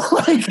control.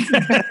 Like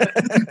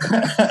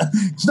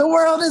the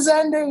world is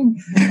ending.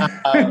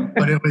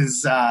 But it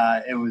was,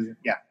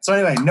 yeah. So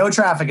anyway, no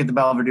traffic at the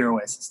Belvedere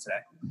Oasis today.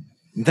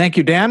 Thank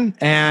you, Dan.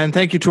 And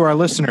thank you to our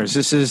listeners.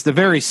 This is the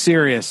very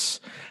serious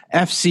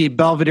FC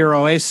Belvedere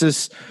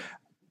Oasis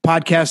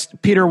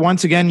podcast. Peter,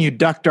 once again, you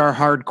ducked our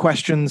hard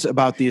questions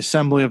about the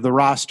assembly of the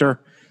roster.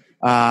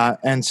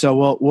 And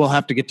so we'll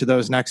have to get to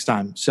those next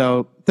time.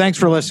 So thanks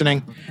for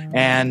listening,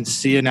 and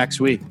see you next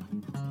week.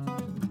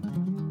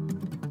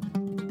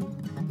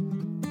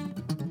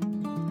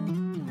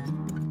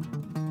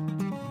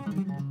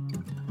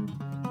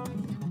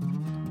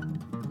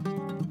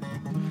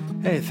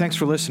 Hey, thanks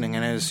for listening.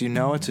 And as you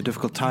know, it's a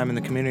difficult time in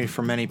the community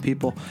for many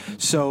people.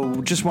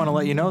 So just want to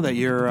let you know that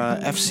your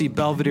FC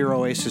Belvedere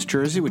Oasis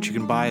jersey, which you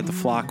can buy at the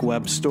Flock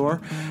web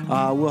store,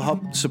 will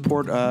help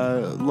support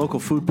local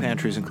food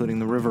pantries, including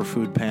the River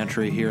Food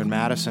Pantry here in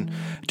Madison.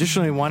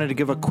 Additionally, wanted to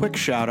give a quick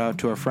shout out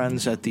to our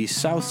friends at the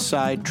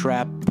Southside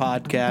Trap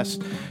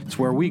Podcast. It's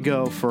where we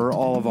go for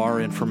all of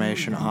our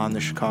information on the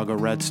Chicago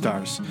Red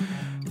Stars.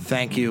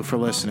 Thank you for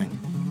listening.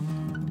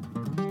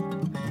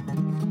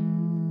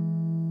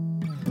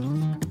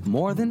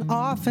 More than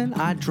often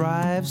I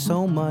drive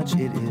so much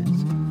it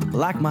is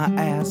like my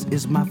ass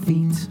is my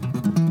feet.